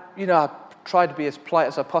 and, I tried to be as polite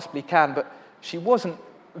as I possibly can, but she wasn't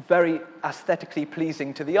very aesthetically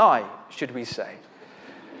pleasing to the eye, should we say.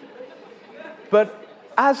 But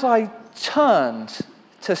as I turned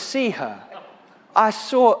to see her, I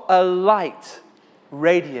saw a light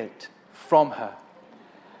radiate from her,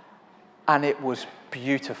 and it was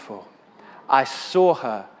beautiful. I saw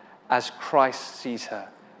her as Christ sees her,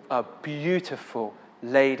 a beautiful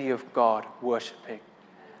lady of God worshiping.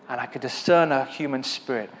 And I could discern her human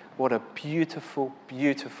spirit. What a beautiful,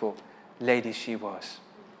 beautiful lady she was.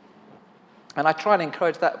 And I try and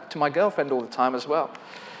encourage that to my girlfriend all the time as well.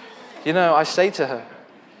 I say to her,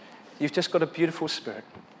 you've just got a beautiful spirit,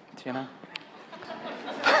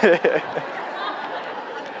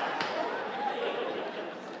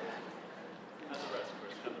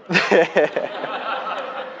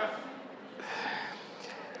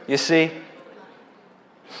 You see,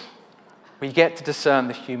 we get to discern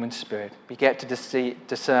the human spirit. We get to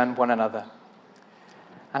discern one another.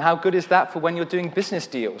 And how good is that for when you're doing business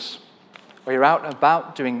deals? Or you're out and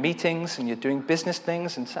about doing meetings and you're doing business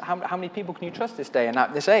things. And how many people can you trust this day and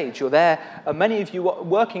at this age? You're there, and many of you are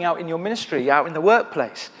working out in your ministry, out in the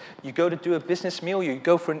workplace. You go to do a business meal, you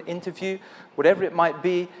go for an interview, whatever it might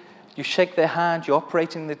be. You shake their hand, you're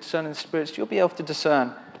operating the discerning spirits. You'll be able to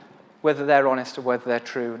discern whether they're honest or whether they're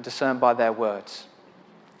true, and discern by their words.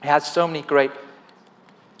 It has so many great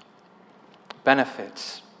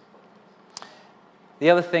benefits. The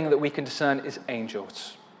other thing that we can discern is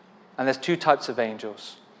angels. And there's two types of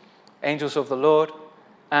angels. Angels of the Lord,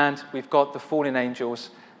 and we've got the fallen angels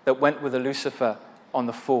that went with Lucifer on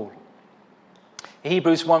the fall.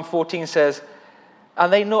 Hebrews 1:14 says, are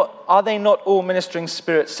they not all ministering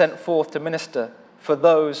spirits sent forth to minister for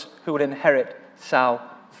those who will inherit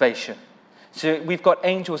salvation? So we've got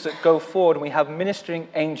angels that go forward, and we have ministering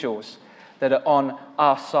angels that are on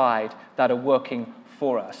our side, that are working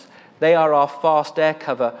for us. They are our fast air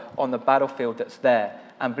cover on the battlefield that's there.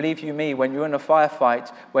 And believe you me, when you're in a firefight,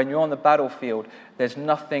 when you're on the battlefield, there's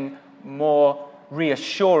nothing more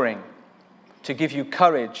reassuring to give you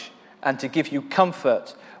courage and to give you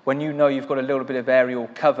comfort when you know you've got a little bit of aerial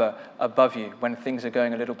cover above you, when things are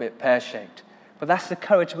going a little bit pear-shaped. But that's the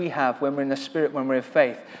courage we have when we're in the Spirit, when we're in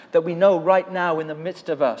faith, that we know right now in the midst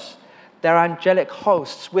of us, there are angelic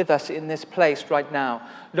hosts with us in this place right now,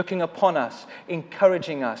 looking upon us,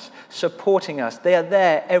 encouraging us, supporting us. They are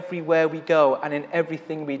there everywhere we go and in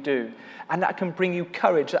everything we do. And that can bring you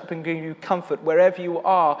courage, that can bring you comfort wherever you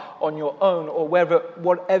are on your own, or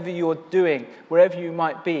whatever you're doing, wherever you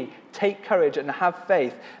might be. Take courage and have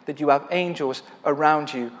faith that you have angels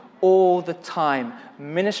around you all the time,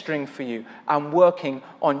 ministering for you and working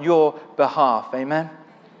on your behalf. Amen?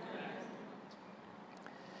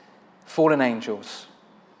 Fallen angels.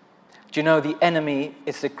 Do you know the enemy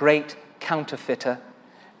is the great counterfeiter?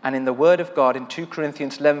 And in the Word of God, in 2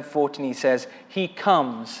 Corinthians 11:14, he says, he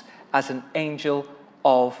comes as an angel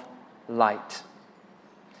of light.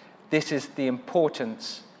 This is the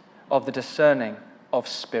importance of the discerning of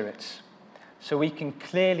spirits. So we can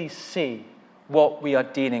clearly see what we are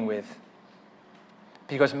dealing with.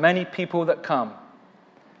 Because many people that come,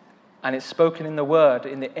 and it's spoken in the Word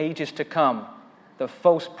in the ages to come, that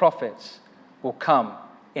false prophets will come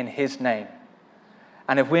in his name.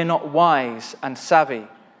 And if we're not wise and savvy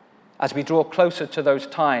as we draw closer to those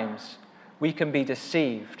times, we can be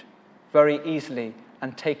deceived very easily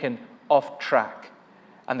and taken off track.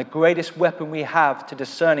 And the greatest weapon we have to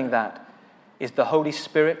discerning that is the Holy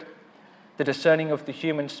Spirit, the discerning of the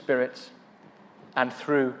human spirits, and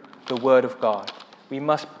through the Word of God. We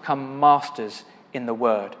must become masters in the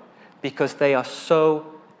Word because they are so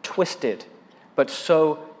twisted, but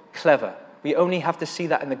so clever. We only have to see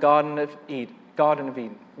that in the Garden of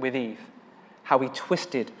Eden with Eve, how he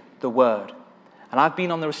twisted the Word. And I've been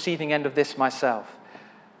on the receiving end of this myself.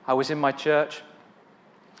 I was in my church,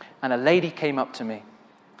 and a lady came up to me,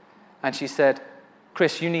 and she said,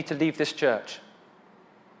 "Chris, you need to leave this church."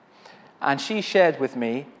 And she shared with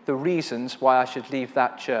me the reasons why I should leave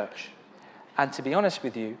that church. And to be honest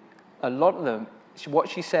with you, a lot of them, what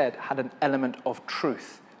she said had an element of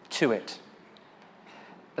truth to it.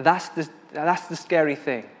 That's the scary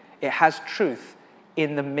thing. It has truth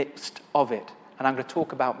in the midst of it. And I'm going to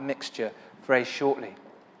talk about mixture very shortly.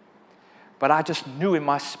 But I just knew in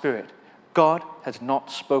my spirit, God has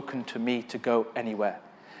not spoken to me to go anywhere.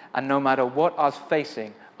 And no matter what I was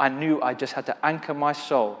facing, I knew I just had to anchor my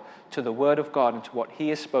soul to the Word of God and to what he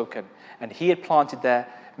has spoken. And he had planted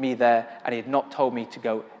me there, and he had not told me to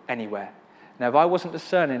go anywhere. Now, if I wasn't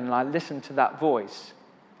discerning and I listened to that voice,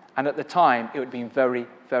 and at the time, it would have been very,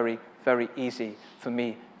 very, very easy for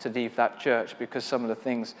me to leave that church because some of the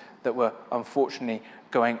things that were unfortunately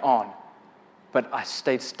going on. But I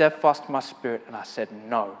stayed steadfast in my spirit, and I said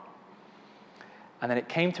no. And then it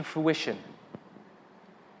came to fruition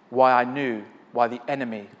why I knew why the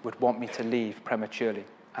enemy would want me to leave prematurely.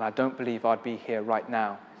 And I don't believe I'd be here right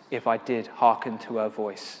now if I did hearken to her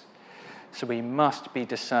voice. So we must be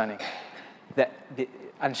discerning.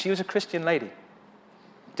 And she was a Christian lady,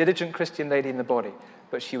 diligent Christian lady in the body,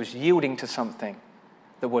 but she was yielding to something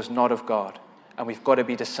that was not of God. And we've got to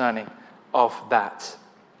be discerning of that.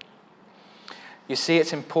 You see,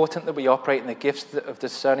 it's important that we operate in the gifts of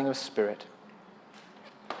discerning of spirit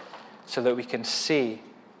so that we can see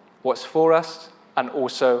what's for us and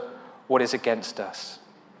also what is against us.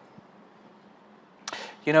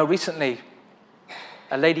 You know, recently,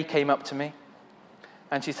 a lady came up to me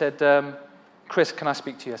and she said, "Chris, can I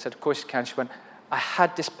speak to you?" I said, "Of course you can." She went, "I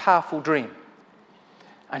had this powerful dream."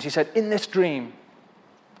 And she said, "In this dream,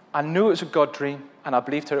 I knew it was a God dream, and I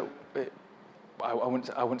believed her. I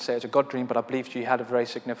wouldn't say it was a God dream, but I believed she had a very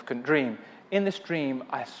significant dream. In this dream,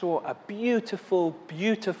 I saw a beautiful,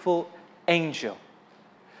 beautiful angel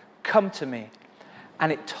come to me,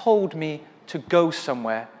 and it told me to go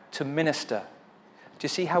somewhere to minister." Do you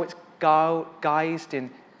see how it's guised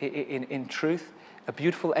in truth? A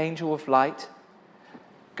beautiful angel of light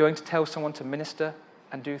going to tell someone to minister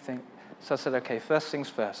and do things. So I said, okay, first things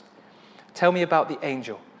first. Tell me about the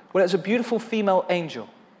angel. Well, it's a beautiful female angel.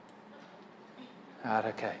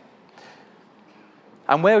 Okay.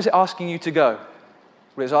 And where was it asking you to go?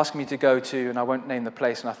 Well, it was asking me to go to, and I won't name the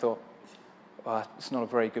place, and I thought, well, it's not a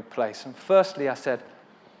very good place. And firstly, I said,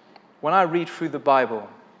 when I read through the Bible,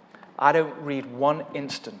 I don't read one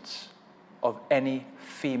instance of any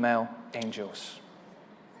female angels.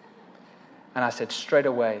 And I said straight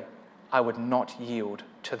away, I would not yield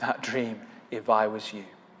to that dream if I was you.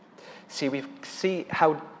 See, we see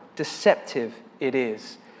how deceptive it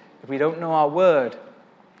is. If we don't know our word,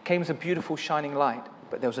 it came as a beautiful shining light,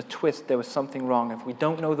 but there was a twist, there was something wrong. If we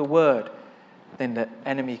don't know the word, then the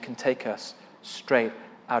enemy can take us straight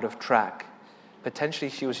out of track. Potentially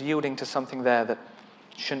she was yielding to something there that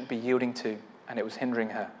shouldn't be yielding to, and it was hindering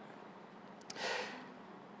her.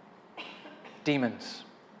 Demons.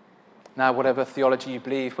 Now, whatever theology you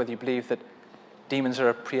believe, whether you believe that demons are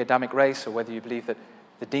a pre-Adamic race, or whether you believe that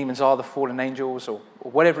the demons are the fallen angels, or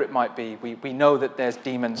whatever it might be, we know that there's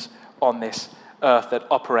demons on this earth that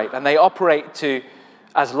operate. And they operate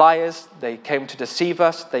as liars, they came to deceive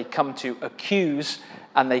us, they come to accuse,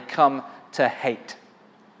 and they come to hate.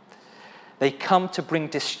 They come to bring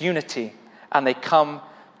disunity, and they come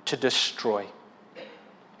to destroy.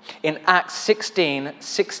 In Acts 16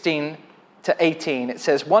 to 18, it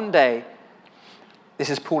says, one day, this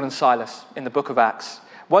is Paul and Silas in the book of Acts,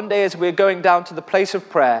 one day as we were going down to the place of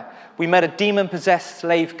prayer, we met a demon-possessed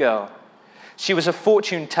slave girl. She was a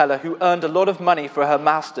fortune teller who earned a lot of money for her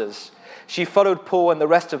masters. She followed Paul and the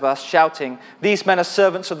rest of us, shouting, "These men are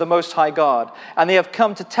servants of the Most High God, and they have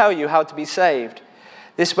come to tell you how to be saved."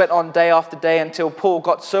 This went on day after day until Paul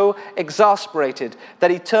got so exasperated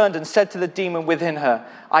that he turned and said to the demon within her,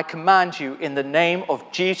 "I command you in the name of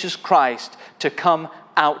Jesus Christ to come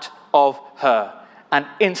out of her." And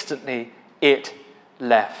instantly it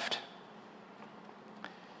left.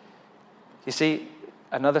 You see,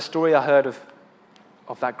 another story I heard of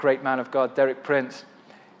that great man of God, Derek Prince,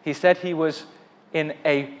 he said he was in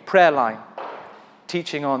a prayer line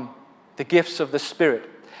teaching on the gifts of the Spirit.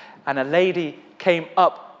 And a lady came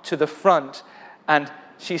up to the front and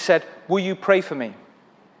she said, "Will you pray for me?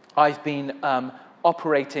 I've been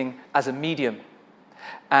operating as a medium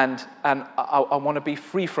and I want to be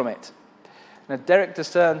free from it." Now, Derek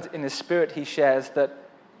discerned in his spirit, he shares, that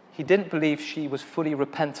he didn't believe she was fully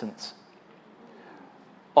repentant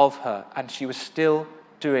of her, and she was still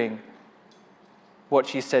doing what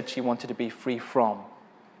she said she wanted to be free from.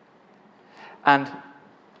 And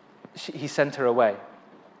he sent her away.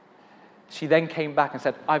 She then came back and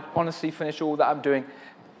said, "I've honestly finished all that I'm doing."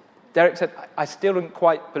 Derek said, "I still didn't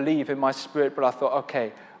quite believe in my spirit, but I thought,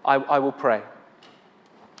 okay, I will pray."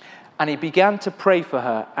 And he began to pray for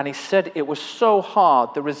her, and he said it was so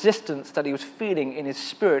hard, the resistance that he was feeling in his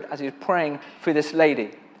spirit as he was praying for this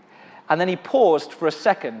lady. And then he paused for a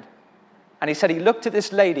second, and he said he looked at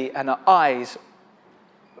this lady, and her eyes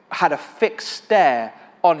had a fixed stare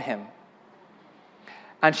on him.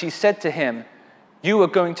 And she said to him, "You are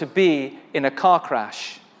going to be in a car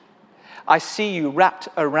crash. I see you wrapped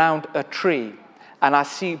around a tree, and I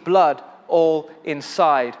see blood all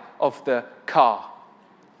inside of the car."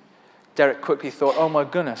 Derek quickly thought, "Oh my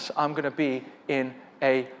goodness, I'm going to be in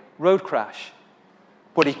a road crash."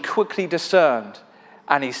 But he quickly discerned,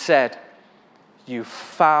 and he said, "You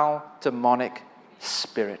foul demonic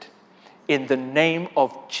spirit, in the name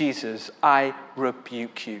of Jesus, I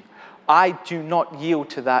rebuke you. I do not yield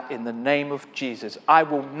to that in the name of Jesus. I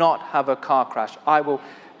will not have a car crash. I will..."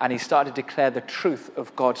 And he started to declare the truth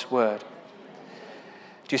of God's word.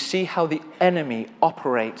 Do you see how the enemy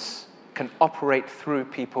can operate through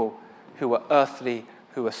people who are earthly,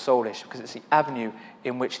 who are soulish? Because it's the avenue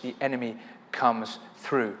in which the enemy comes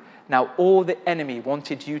through. Now, all the enemy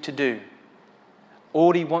wanted you to do,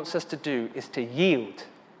 all he wants us to do, is to yield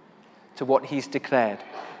to what he's declared.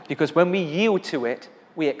 Because when we yield to it,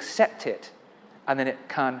 we accept it, and then it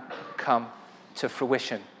can come to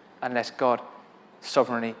fruition unless God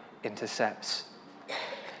sovereignly intercepts.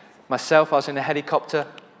 Myself, I was in a helicopter.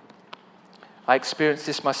 I experienced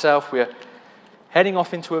this myself. We are heading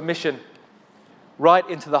off into a mission right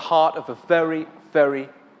into the heart of a very, very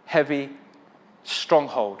heavy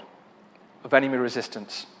stronghold of enemy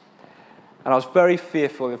resistance. And I was very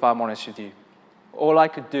fearful, if I'm honest with you. All I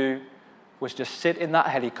could do was just sit in that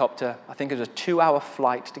helicopter. I think it was a 2-hour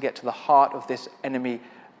flight to get to the heart of this enemy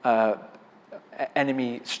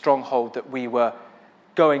stronghold that we were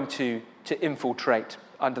going to infiltrate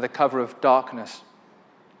under the cover of darkness.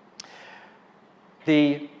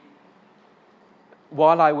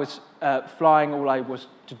 While I was flying, all I was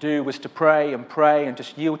to do was to pray and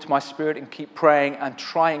just yield to my spirit and keep praying and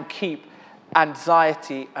try and keep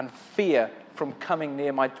anxiety and fear from coming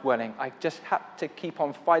near my dwelling. I just had to keep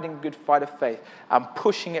on fighting the good fight of faith and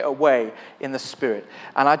pushing it away in the spirit.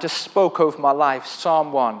 And I just spoke over my life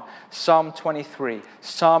Psalm 1, Psalm 23,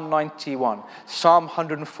 Psalm 91, Psalm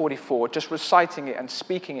 144, just reciting it and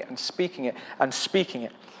speaking it and speaking it and speaking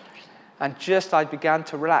it. And just I began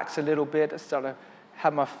to relax a little bit. I started to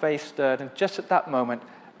have my face stirred. And just at that moment,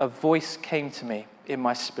 a voice came to me in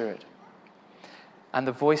my spirit. And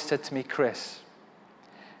the voice said to me, "Chris."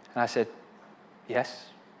 And I said, "Yes.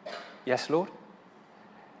 Yes, Lord."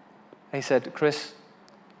 And he said, "Chris,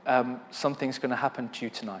 something's going to happen to you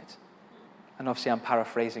tonight." And obviously I'm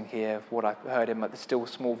paraphrasing here of what I heard him, but there's still a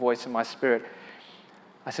small voice in my spirit.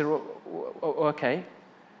 I said, "Well, okay."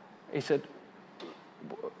 He said,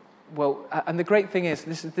 "Well," and the great thing is,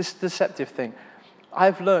 this deceptive thing,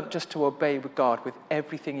 I've learned just to obey with God with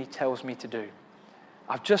everything he tells me to do.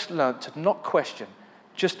 I've just learned to not question,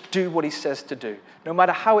 just do what he says to do. No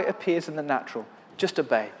matter how it appears in the natural, just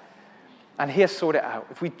obey. And he has sorted it out,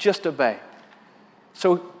 if we just obey.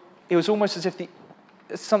 So it was almost as if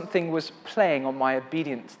something was playing on my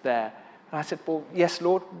obedience there. And I said, "Well, yes,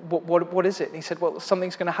 Lord, what is it?" And he said, "Well,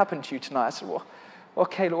 something's going to happen to you tonight." I said, "Well,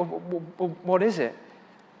 okay, Lord, what is it?"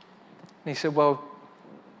 And he said, "Well,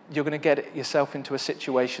 you're going to get yourself into a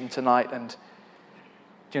situation tonight, and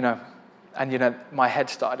my head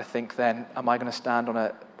started to think then, am I going to stand on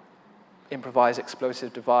a improvised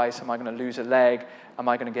explosive device? Am I going to lose a leg? Am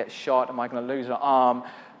I going to get shot? Am I going to lose an arm?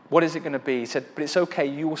 What is it going to be?" He said, "But it's okay,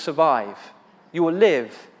 you will survive. You will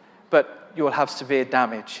live, but you will have severe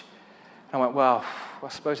damage." And I went, well, I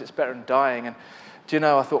suppose it's better than dying. And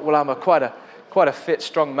I thought, well, I'm quite a fit,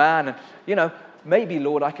 strong man, and maybe,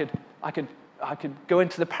 Lord, I could go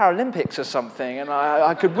into the Paralympics or something, and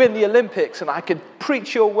I could win the Olympics, and I could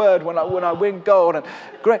preach your word when I win gold. And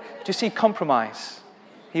great. Do you see compromise?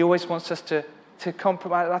 He always wants us to to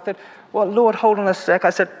compromise. I thought, well, Lord, hold on a sec. I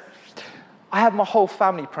said, I have my whole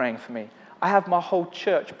family praying for me. I have my whole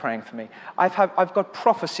church praying for me. I've got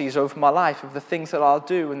prophecies over my life of the things that I'll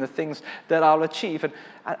do and the things that I'll achieve.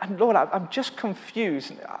 And Lord, I'm just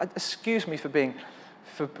confused. Excuse me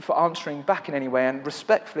for answering back in any way. And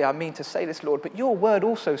respectfully, I mean to say this, Lord, but your word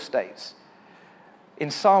also states in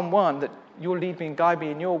Psalm 1 that you'll lead me and guide me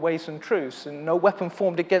in your ways and truths, and no weapon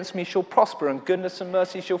formed against me shall prosper, and goodness and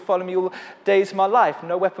mercy shall follow me all the days of my life.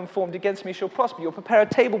 No weapon formed against me shall prosper. You'll prepare a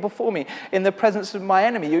table before me in the presence of my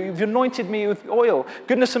enemy. You've anointed me with oil.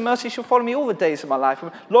 Goodness and mercy shall follow me all the days of my life.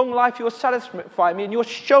 Long life you'll satisfy me, and you'll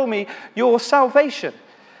show me your salvation.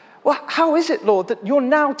 Well, how is it, Lord, that you're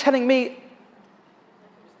now telling me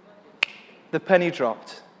the penny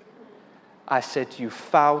dropped? I said, you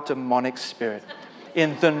foul demonic spirit.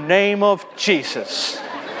 In the name of Jesus.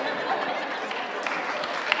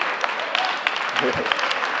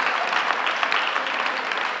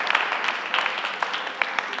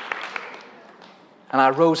 And I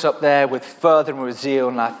rose up there with fervor and with zeal,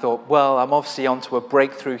 and I thought, well, I'm obviously onto a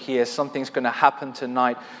breakthrough here. Something's going to happen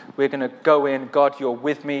tonight. We're going to go in. God, you're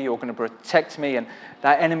with me. You're going to protect me. And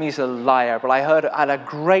that enemy's a liar. But I had a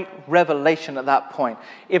great revelation at that point.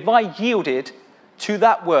 If I yielded to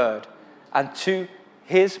that word and to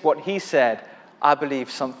what he said, I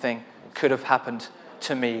believe something could have happened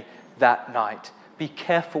to me that night. Be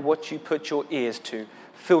careful what you put your ears to.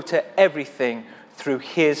 Filter everything through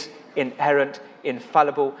his inerrant,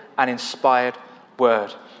 infallible, and inspired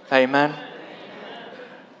word. Amen?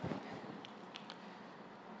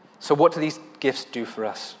 So what do these gifts do for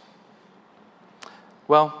us?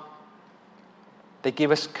 Well, they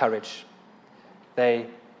give us courage. They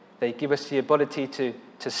give us the ability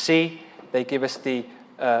to see. They give us the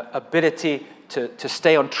ability to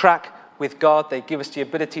stay on track with God. They give us the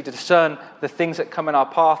ability to discern the things that come in our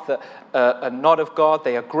path that are not of God.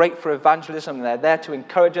 They are great for evangelism. They're there to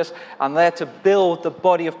encourage us, and they're to build the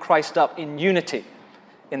body of Christ up in unity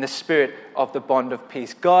in the spirit of the bond of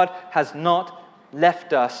peace. God has not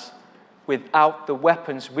left us without the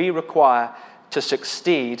weapons we require to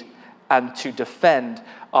succeed and to defend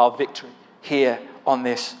our victory here on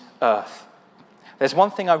this earth. There's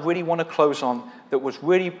one thing I really want to close on that was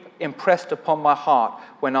really impressed upon my heart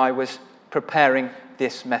when I was preparing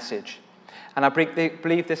this message. And I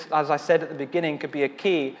believe this, as I said at the beginning, could be a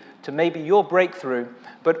key to maybe your breakthrough,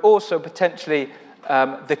 but also potentially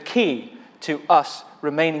the key to us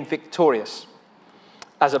remaining victorious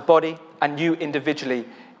as a body and you individually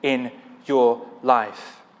in your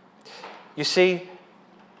life. You see,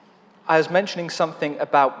 I was mentioning something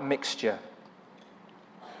about mixture.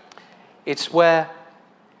 It's where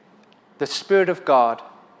the Spirit of God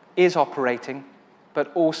is operating,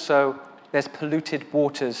 but also there's polluted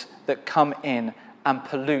waters that come in and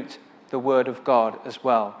pollute the Word of God as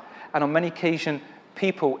well. And on many occasions,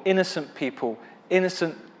 innocent,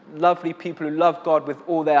 lovely people who love God with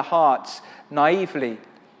all their hearts, naively,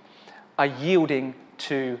 are yielding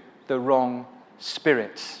to the wrong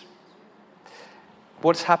spirits.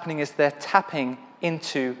 What's happening is they're tapping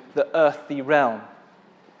into the earthly realm,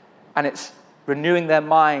 and it's renewing their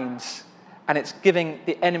minds, and it's giving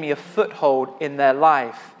the enemy a foothold in their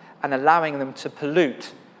life and allowing them to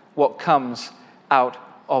pollute what comes out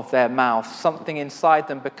of their mouth. Something inside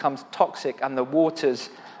them becomes toxic and the waters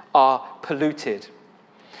are polluted.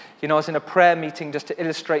 You know, I was in a prayer meeting just to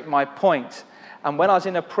illustrate my point, and when I was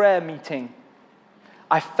in a prayer meeting,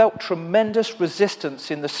 I felt tremendous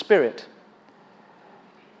resistance in the spirit.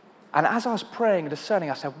 And as I was praying and discerning,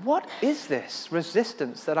 I said, what is this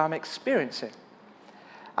resistance that I'm experiencing?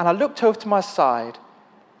 And I looked over to my side,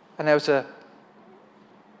 and there was a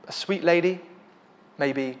sweet lady,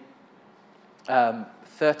 maybe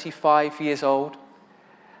 35 years old,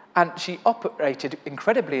 and she operated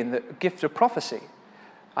incredibly in the gift of prophecy.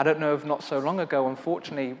 I don't know if not so long ago,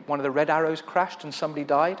 unfortunately, one of the red arrows crashed and somebody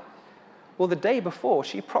died. Well, the day before,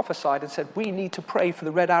 she prophesied and said, we need to pray for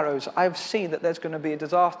the red arrows. I've seen that there's going to be a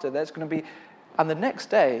disaster. And the next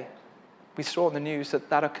day, we saw on the news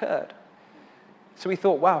that occurred. So we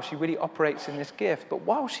thought, wow, she really operates in this gift. But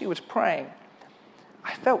while she was praying,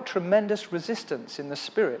 I felt tremendous resistance in the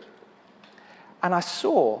spirit. And I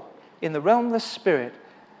saw in the realm of the spirit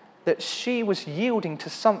that she was yielding to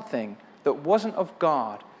something that wasn't of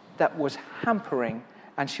God, that was hampering,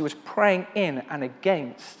 and she was praying in and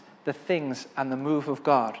against the things and the move of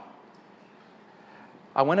God.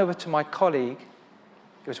 I went over to my colleague.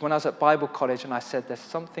 It was when I was at Bible college, and I said, there's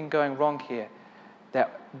something going wrong here.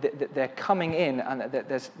 They're coming in, and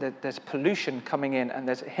there's pollution coming in, and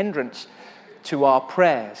there's a hindrance to our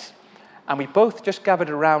prayers. And we both just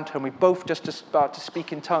gathered around her, and we both just started to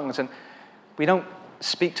speak in tongues, and We don't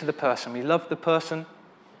speak to the person. We love the person.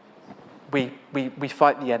 We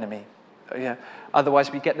fight the enemy. Yeah.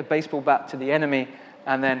 Otherwise, we get the baseball bat to the enemy,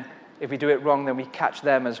 and then if we do it wrong, then we catch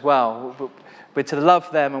them as well. We're to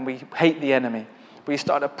love them, and we hate the enemy. We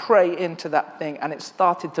started to pray into that thing, and it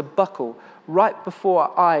started to buckle. Right before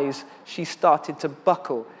our eyes, she started to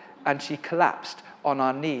buckle, and she collapsed on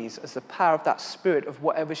our knees as the power of that spirit of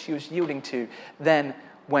whatever she was yielding to then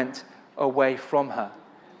went away from her.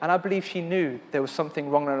 And I believe she knew there was something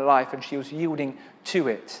wrong in her life, and she was yielding to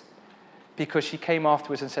it because she came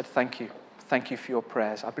afterwards and said, thank you. Thank you for your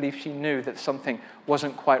prayers. I believe she knew that something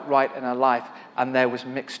wasn't quite right in her life, and there was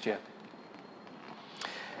mixture.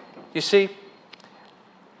 You see,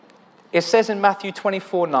 it says in Matthew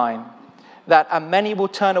 24:9 that, and many will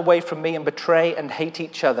turn away from me and betray and hate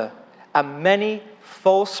each other, and many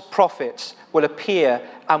false prophets will appear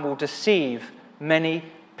and will deceive many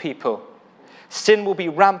people. Sin will be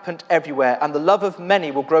rampant everywhere, and the love of many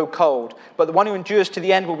will grow cold. But the one who endures to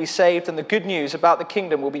the end will be saved, and the good news about the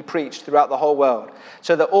kingdom will be preached throughout the whole world,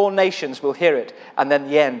 so that all nations will hear it, and then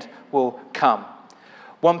the end will come.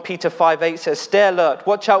 1 Peter 5:8 says, stay alert,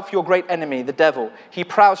 watch out for your great enemy, the devil. He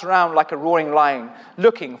prowls around like a roaring lion,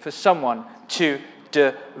 looking for someone to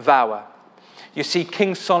devour. You see,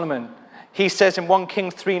 King Solomon, he says in 1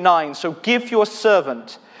 Kings 3:9, so give your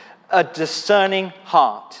servant a discerning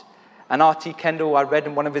heart. And R.T. Kendall, I read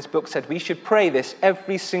in one of his books, said we should pray this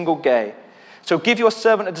every single day. So give your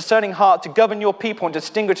servant a discerning heart to govern your people and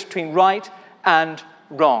distinguish between right and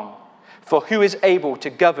wrong. For who is able to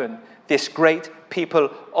govern this great people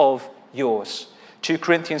of yours? 2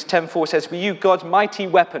 Corinthians 10:4 says, we use God's mighty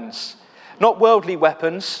weapons, not worldly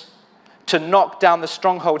weapons, to knock down the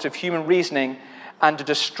strongholds of human reasoning and to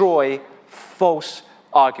destroy false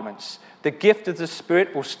arguments. The gift of the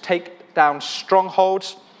Spirit will take down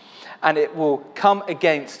strongholds, and it will come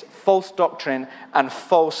against false doctrine and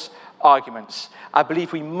false arguments. I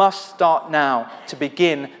believe we must start now to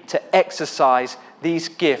begin to exercise these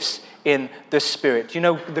gifts in the Spirit. You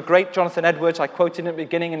know, the great Jonathan Edwards, I quoted in the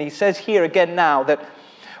beginning, and he says here again now that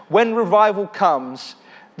when revival comes,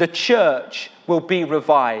 the church will be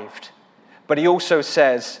revived. But he also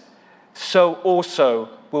says, so also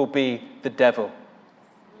will be the devil.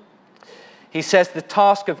 He says the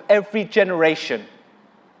task of every generation,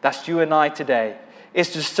 that's you and I today, is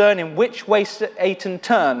to discern in which way Satan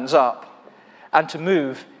turns up and to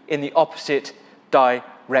move in the opposite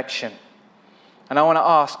direction. And I want to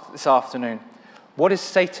ask this afternoon, what is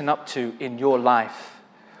Satan up to in your life?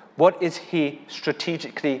 What is he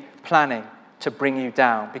strategically planning to bring you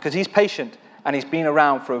down? Because he's patient and he's been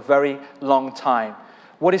around for a very long time.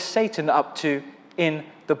 What is Satan up to in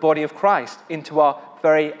the body of Christ, into our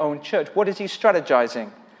very own church? What is he strategizing?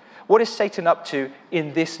 What is Satan up to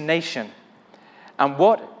in this nation? And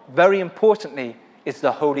what, very importantly, is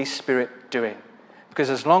the Holy Spirit doing? Because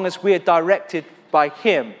as long as we are directed by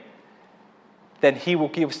him, then he will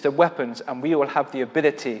give us the weapons and we will have the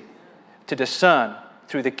ability to discern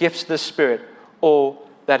through the gifts of the Spirit all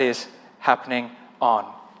that is happening on.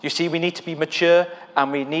 You see, we need to be mature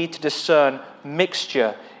and we need to discern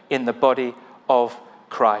mixture in the body of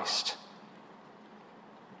Christ.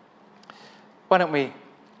 Why don't we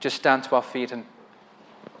just stand to our feet and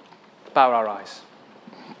bow our eyes,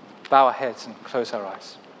 bow our heads and close our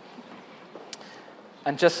eyes.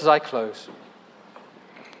 And just as I close,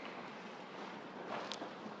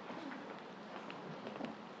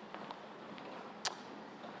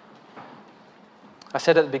 I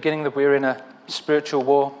said at the beginning that we're in a spiritual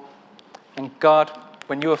war, and God,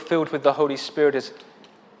 when you are filled with the Holy Spirit, has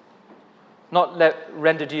not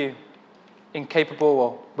rendered you incapable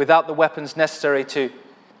or without the weapons necessary to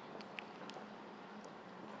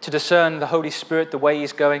discern the Holy Spirit the way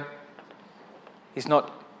he's going. He's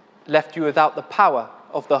not left you without the power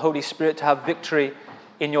of the Holy Spirit to have victory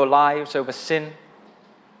in your lives over sin.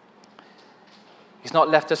 He's not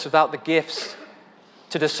left us without the gifts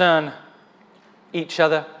to discern each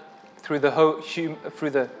other through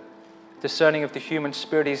the discerning of the human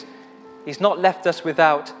spirit. He's not left us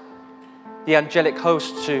without the angelic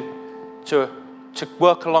host to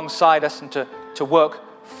work alongside us and to work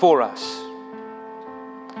for us.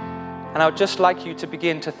 And I would just like you to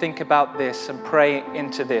begin to think about this and pray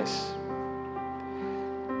into this.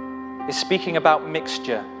 It's speaking about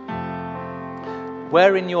mixture.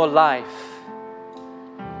 Where in your life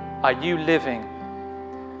are you living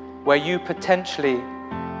where you potentially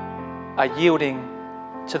are yielding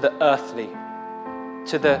to the earthly,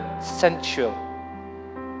 to the sensual,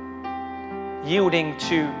 yielding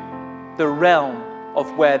to the realm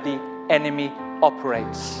of where the enemy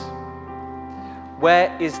operates?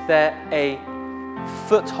 Where is there a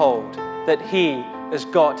foothold that he has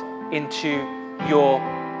got into your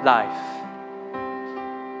life?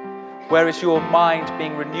 Where is your mind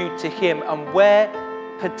being renewed to him, and where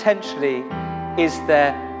potentially is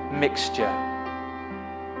there mixture?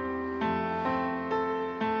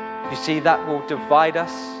 You see, that will divide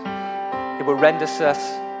us. It will render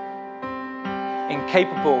us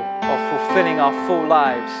incapable of fulfilling our full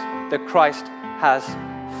lives that Christ has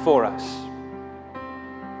for us.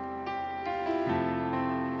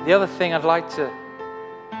 The other thing I'd like to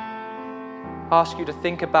ask you to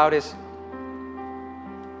think about is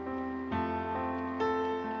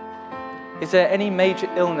there any major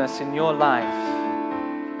illness in your life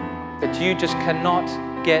that you just cannot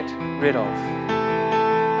get rid of?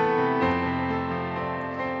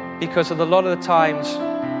 Because a lot of the times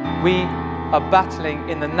we are battling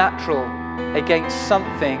in the natural against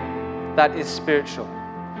something that is spiritual.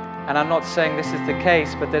 And I'm not saying this is the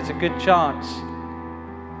case, but there's a good chance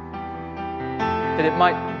that it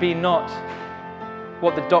might be not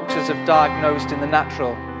what the doctors have diagnosed in the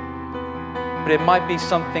natural, but it might be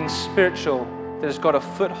something spiritual that has got a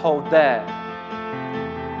foothold there.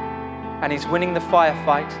 And he's winning the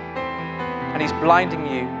firefight, and he's blinding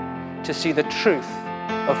you to see the truth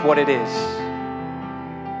of what it is.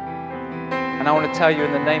 And I want to tell you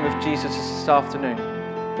in the name of Jesus this afternoon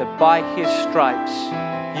that by his stripes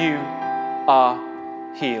you are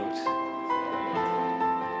healed.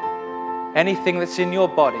 Anything that's in your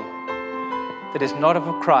body that is not of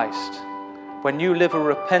Christ, when you live a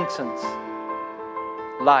repentant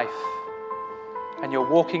life and you're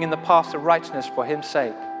walking in the path of righteousness for his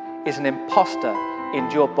sake, is an imposter in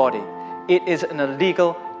your body. It is an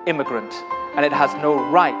illegal immigrant, and it has no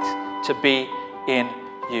right to be in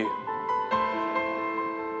you.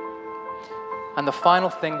 And the final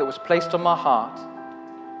thing that was placed on my heart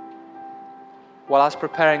while I was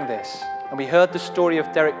preparing this, and we heard the story of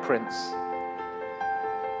Derek Prince.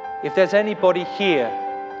 If there's anybody here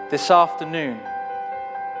this afternoon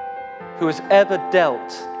who has ever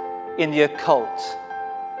dealt in the occult,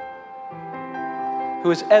 who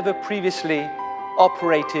has ever previously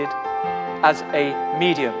operated as a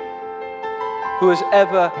medium, who has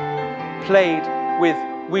ever played with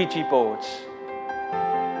Ouija boards,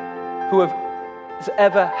 who has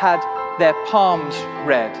ever had their palms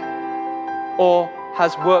read, or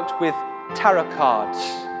has worked with tarot cards,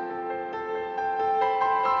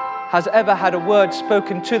 has ever had a word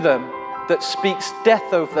spoken to them that speaks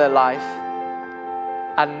death over their life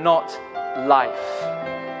and not life.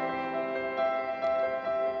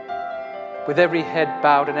 With every head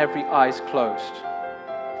bowed and every eyes closed,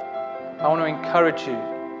 I want to encourage you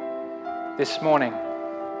this morning,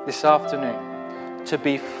 this afternoon, to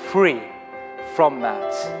be free from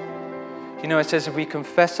that. You know, it says if we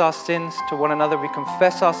confess our sins to one another, we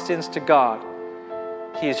confess our sins to God,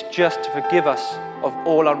 he is just to forgive us of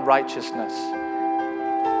all unrighteousness.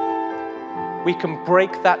 We can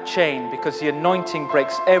break that chain because the anointing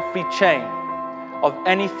breaks every chain of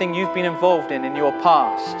anything you've been involved in your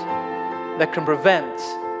past that can prevent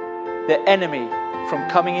the enemy from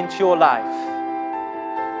coming into your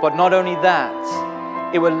life. But not only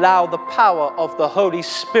that, it will allow the power of the Holy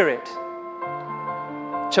Spirit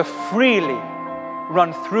to freely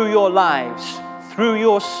run through your lives, through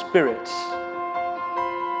your spirits,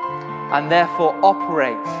 and therefore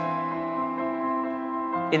operate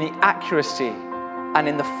in the accuracy and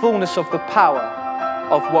in the fullness of the power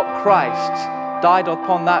of what Christ died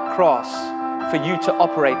upon that cross for you to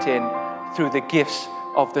operate in through the gifts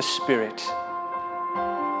of the Spirit.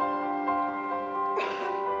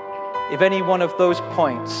 If any one of those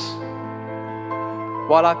points,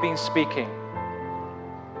 while I've been speaking,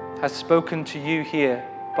 has spoken to you here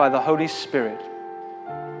by the Holy Spirit,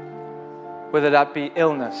 whether that be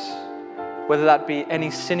illness, whether that be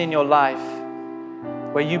any sin in your life,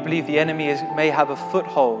 where you believe the enemy may have a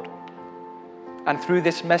foothold, and through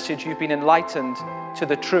this message you've been enlightened to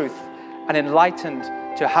the truth and enlightened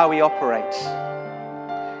to how he operates.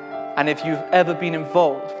 And if you've ever been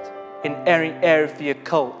involved in any area of the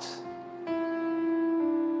occult,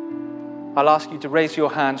 I'll ask you to raise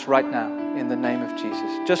your hands right now in the name of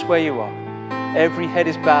Jesus, just where you are. Every head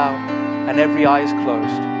is bowed and every eye is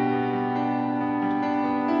closed.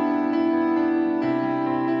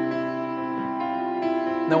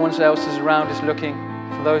 No one else is around is looking.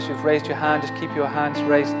 For those who've raised your hand, just keep your hands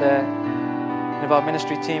raised there. And if our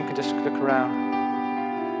ministry team could just look around.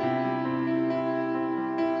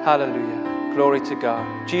 Hallelujah. Glory to God.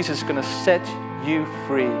 Jesus is going to set you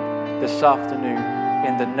free this afternoon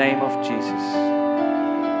in the name of Jesus.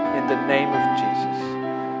 In the name of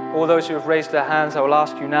Jesus. All those who have raised their hands, I will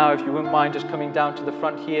ask you now if you wouldn't mind just coming down to the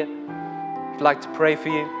front here. I'd like to pray for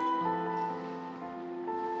you.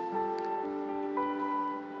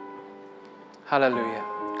 Hallelujah.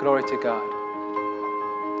 Glory to God.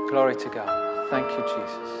 Glory to God. Thank you,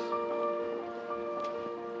 Jesus.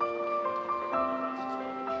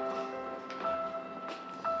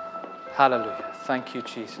 Hallelujah. Thank you,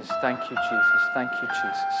 Jesus. Thank you, Jesus. Thank you,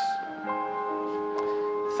 Jesus.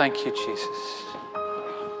 Thank you, Jesus.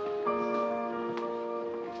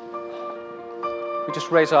 We just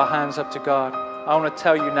raise our hands up to God. I want to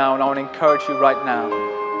tell you now, and I want to encourage you right now,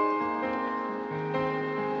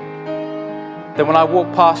 that when I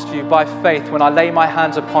walk past you by faith, when I lay my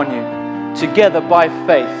hands upon you, together by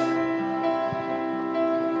faith,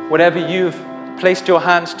 whatever you've placed your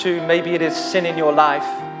hands to, maybe it is sin in your life,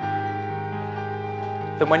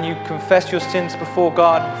 that when you confess your sins before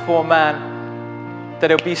God, before man, that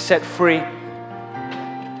it'll be set free.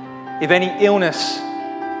 If any illness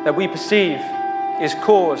that we perceive is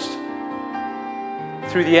caused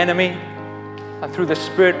through the enemy and through the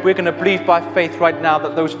Spirit, we're going to believe by faith right now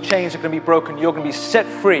that those chains are going to be broken. You're going to be set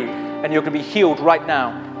free and you're going to be healed right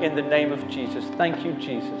now in the name of Jesus. Thank you,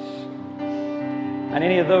 Jesus. And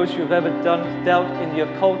any of those who have ever dealt in the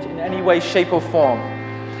occult in any way, shape or form,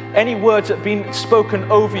 any words that have been spoken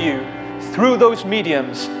over you through those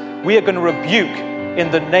mediums, we are going to rebuke in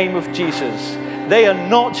the name of Jesus. They are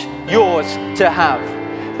not yours to have.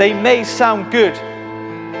 They may sound good.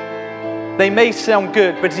 They may sound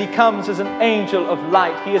good, but he comes as an angel of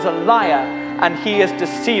light. He is a liar and he is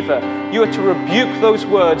deceiver. You are to rebuke those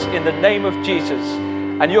words in the name of Jesus.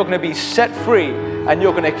 And you're going to be set free and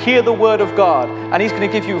you're going to hear the word of God. And he's going to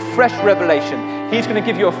give you fresh revelation. He's going to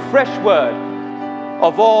give you a fresh word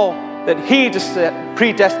of all that he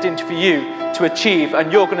predestined for you to achieve, and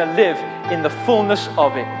you're going to live in the fullness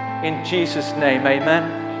of it. In Jesus' name, amen.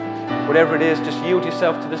 Whatever it is, just yield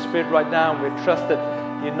yourself to the Spirit right now, and we trust that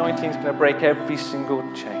the anointing is going to break every single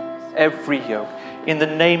chain, every yoke. In the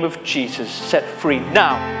name of Jesus, set free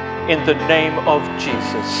now. In the name of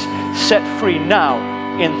Jesus, set free now.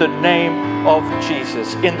 In the name of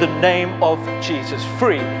Jesus, in the name of Jesus,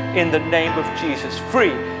 free. In the name of Jesus,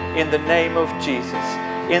 free. In the name of Jesus,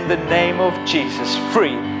 in the name of Jesus,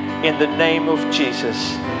 free. In the name of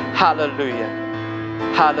Jesus, hallelujah,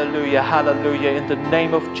 hallelujah, hallelujah. In the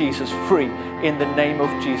name of Jesus, free. In the name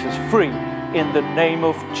of Jesus, free. In the name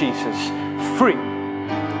of Jesus, free,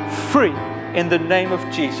 free. In the name of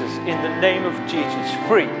Jesus, in the name of Jesus,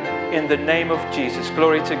 free. In the name of Jesus,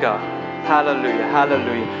 glory to God, hallelujah,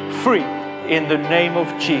 hallelujah. Free. In the name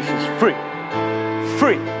of Jesus, free,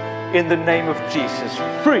 free. In the name of Jesus,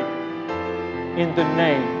 free. In the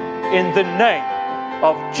name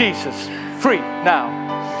of Jesus, free now,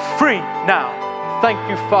 free now. Thank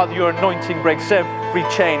you, Father, your anointing breaks every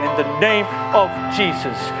chain in the name of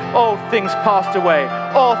Jesus. All things passed away,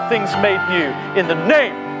 all things made new in the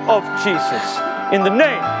name of Jesus. In the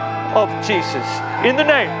name of Jesus. In the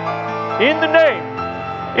name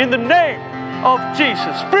of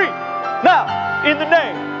Jesus, free now. In the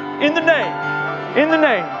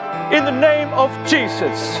name of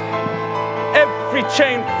Jesus. Every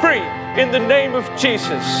chain free in the name of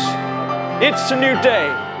Jesus. It's a new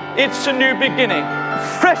day. It's a new beginning.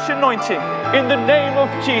 Fresh anointing in the name of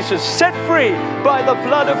Jesus. Set free by the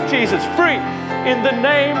blood of Jesus. Free in the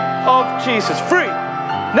name of Jesus. Free,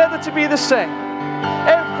 never to be the same.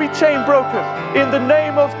 Every chain broken in the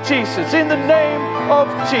name of Jesus. In the name of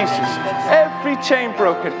Jesus. Every chain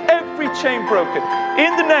broken. Every chain broken.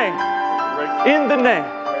 In the name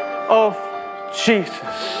of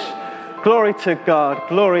Jesus. Glory to God.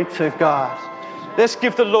 Glory to God. Let's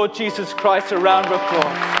give the Lord Jesus Christ a round of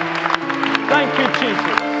applause. Thank you,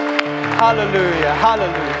 Jesus. Hallelujah.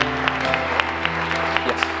 Hallelujah.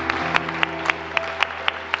 Yes.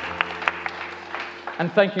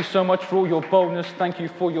 And thank you so much for all your boldness. Thank you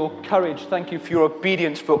for your courage. Thank you for your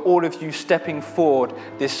obedience, for all of you stepping forward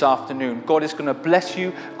this afternoon. God is going to bless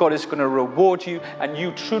you. God is going to reward you. And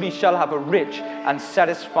you truly shall have a rich and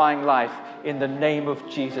satisfying life in the name of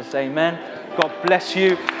Jesus. Amen. God bless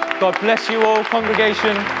you. God bless you all,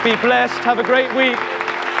 congregation. Be blessed. Have a great week.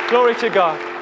 Glory to God.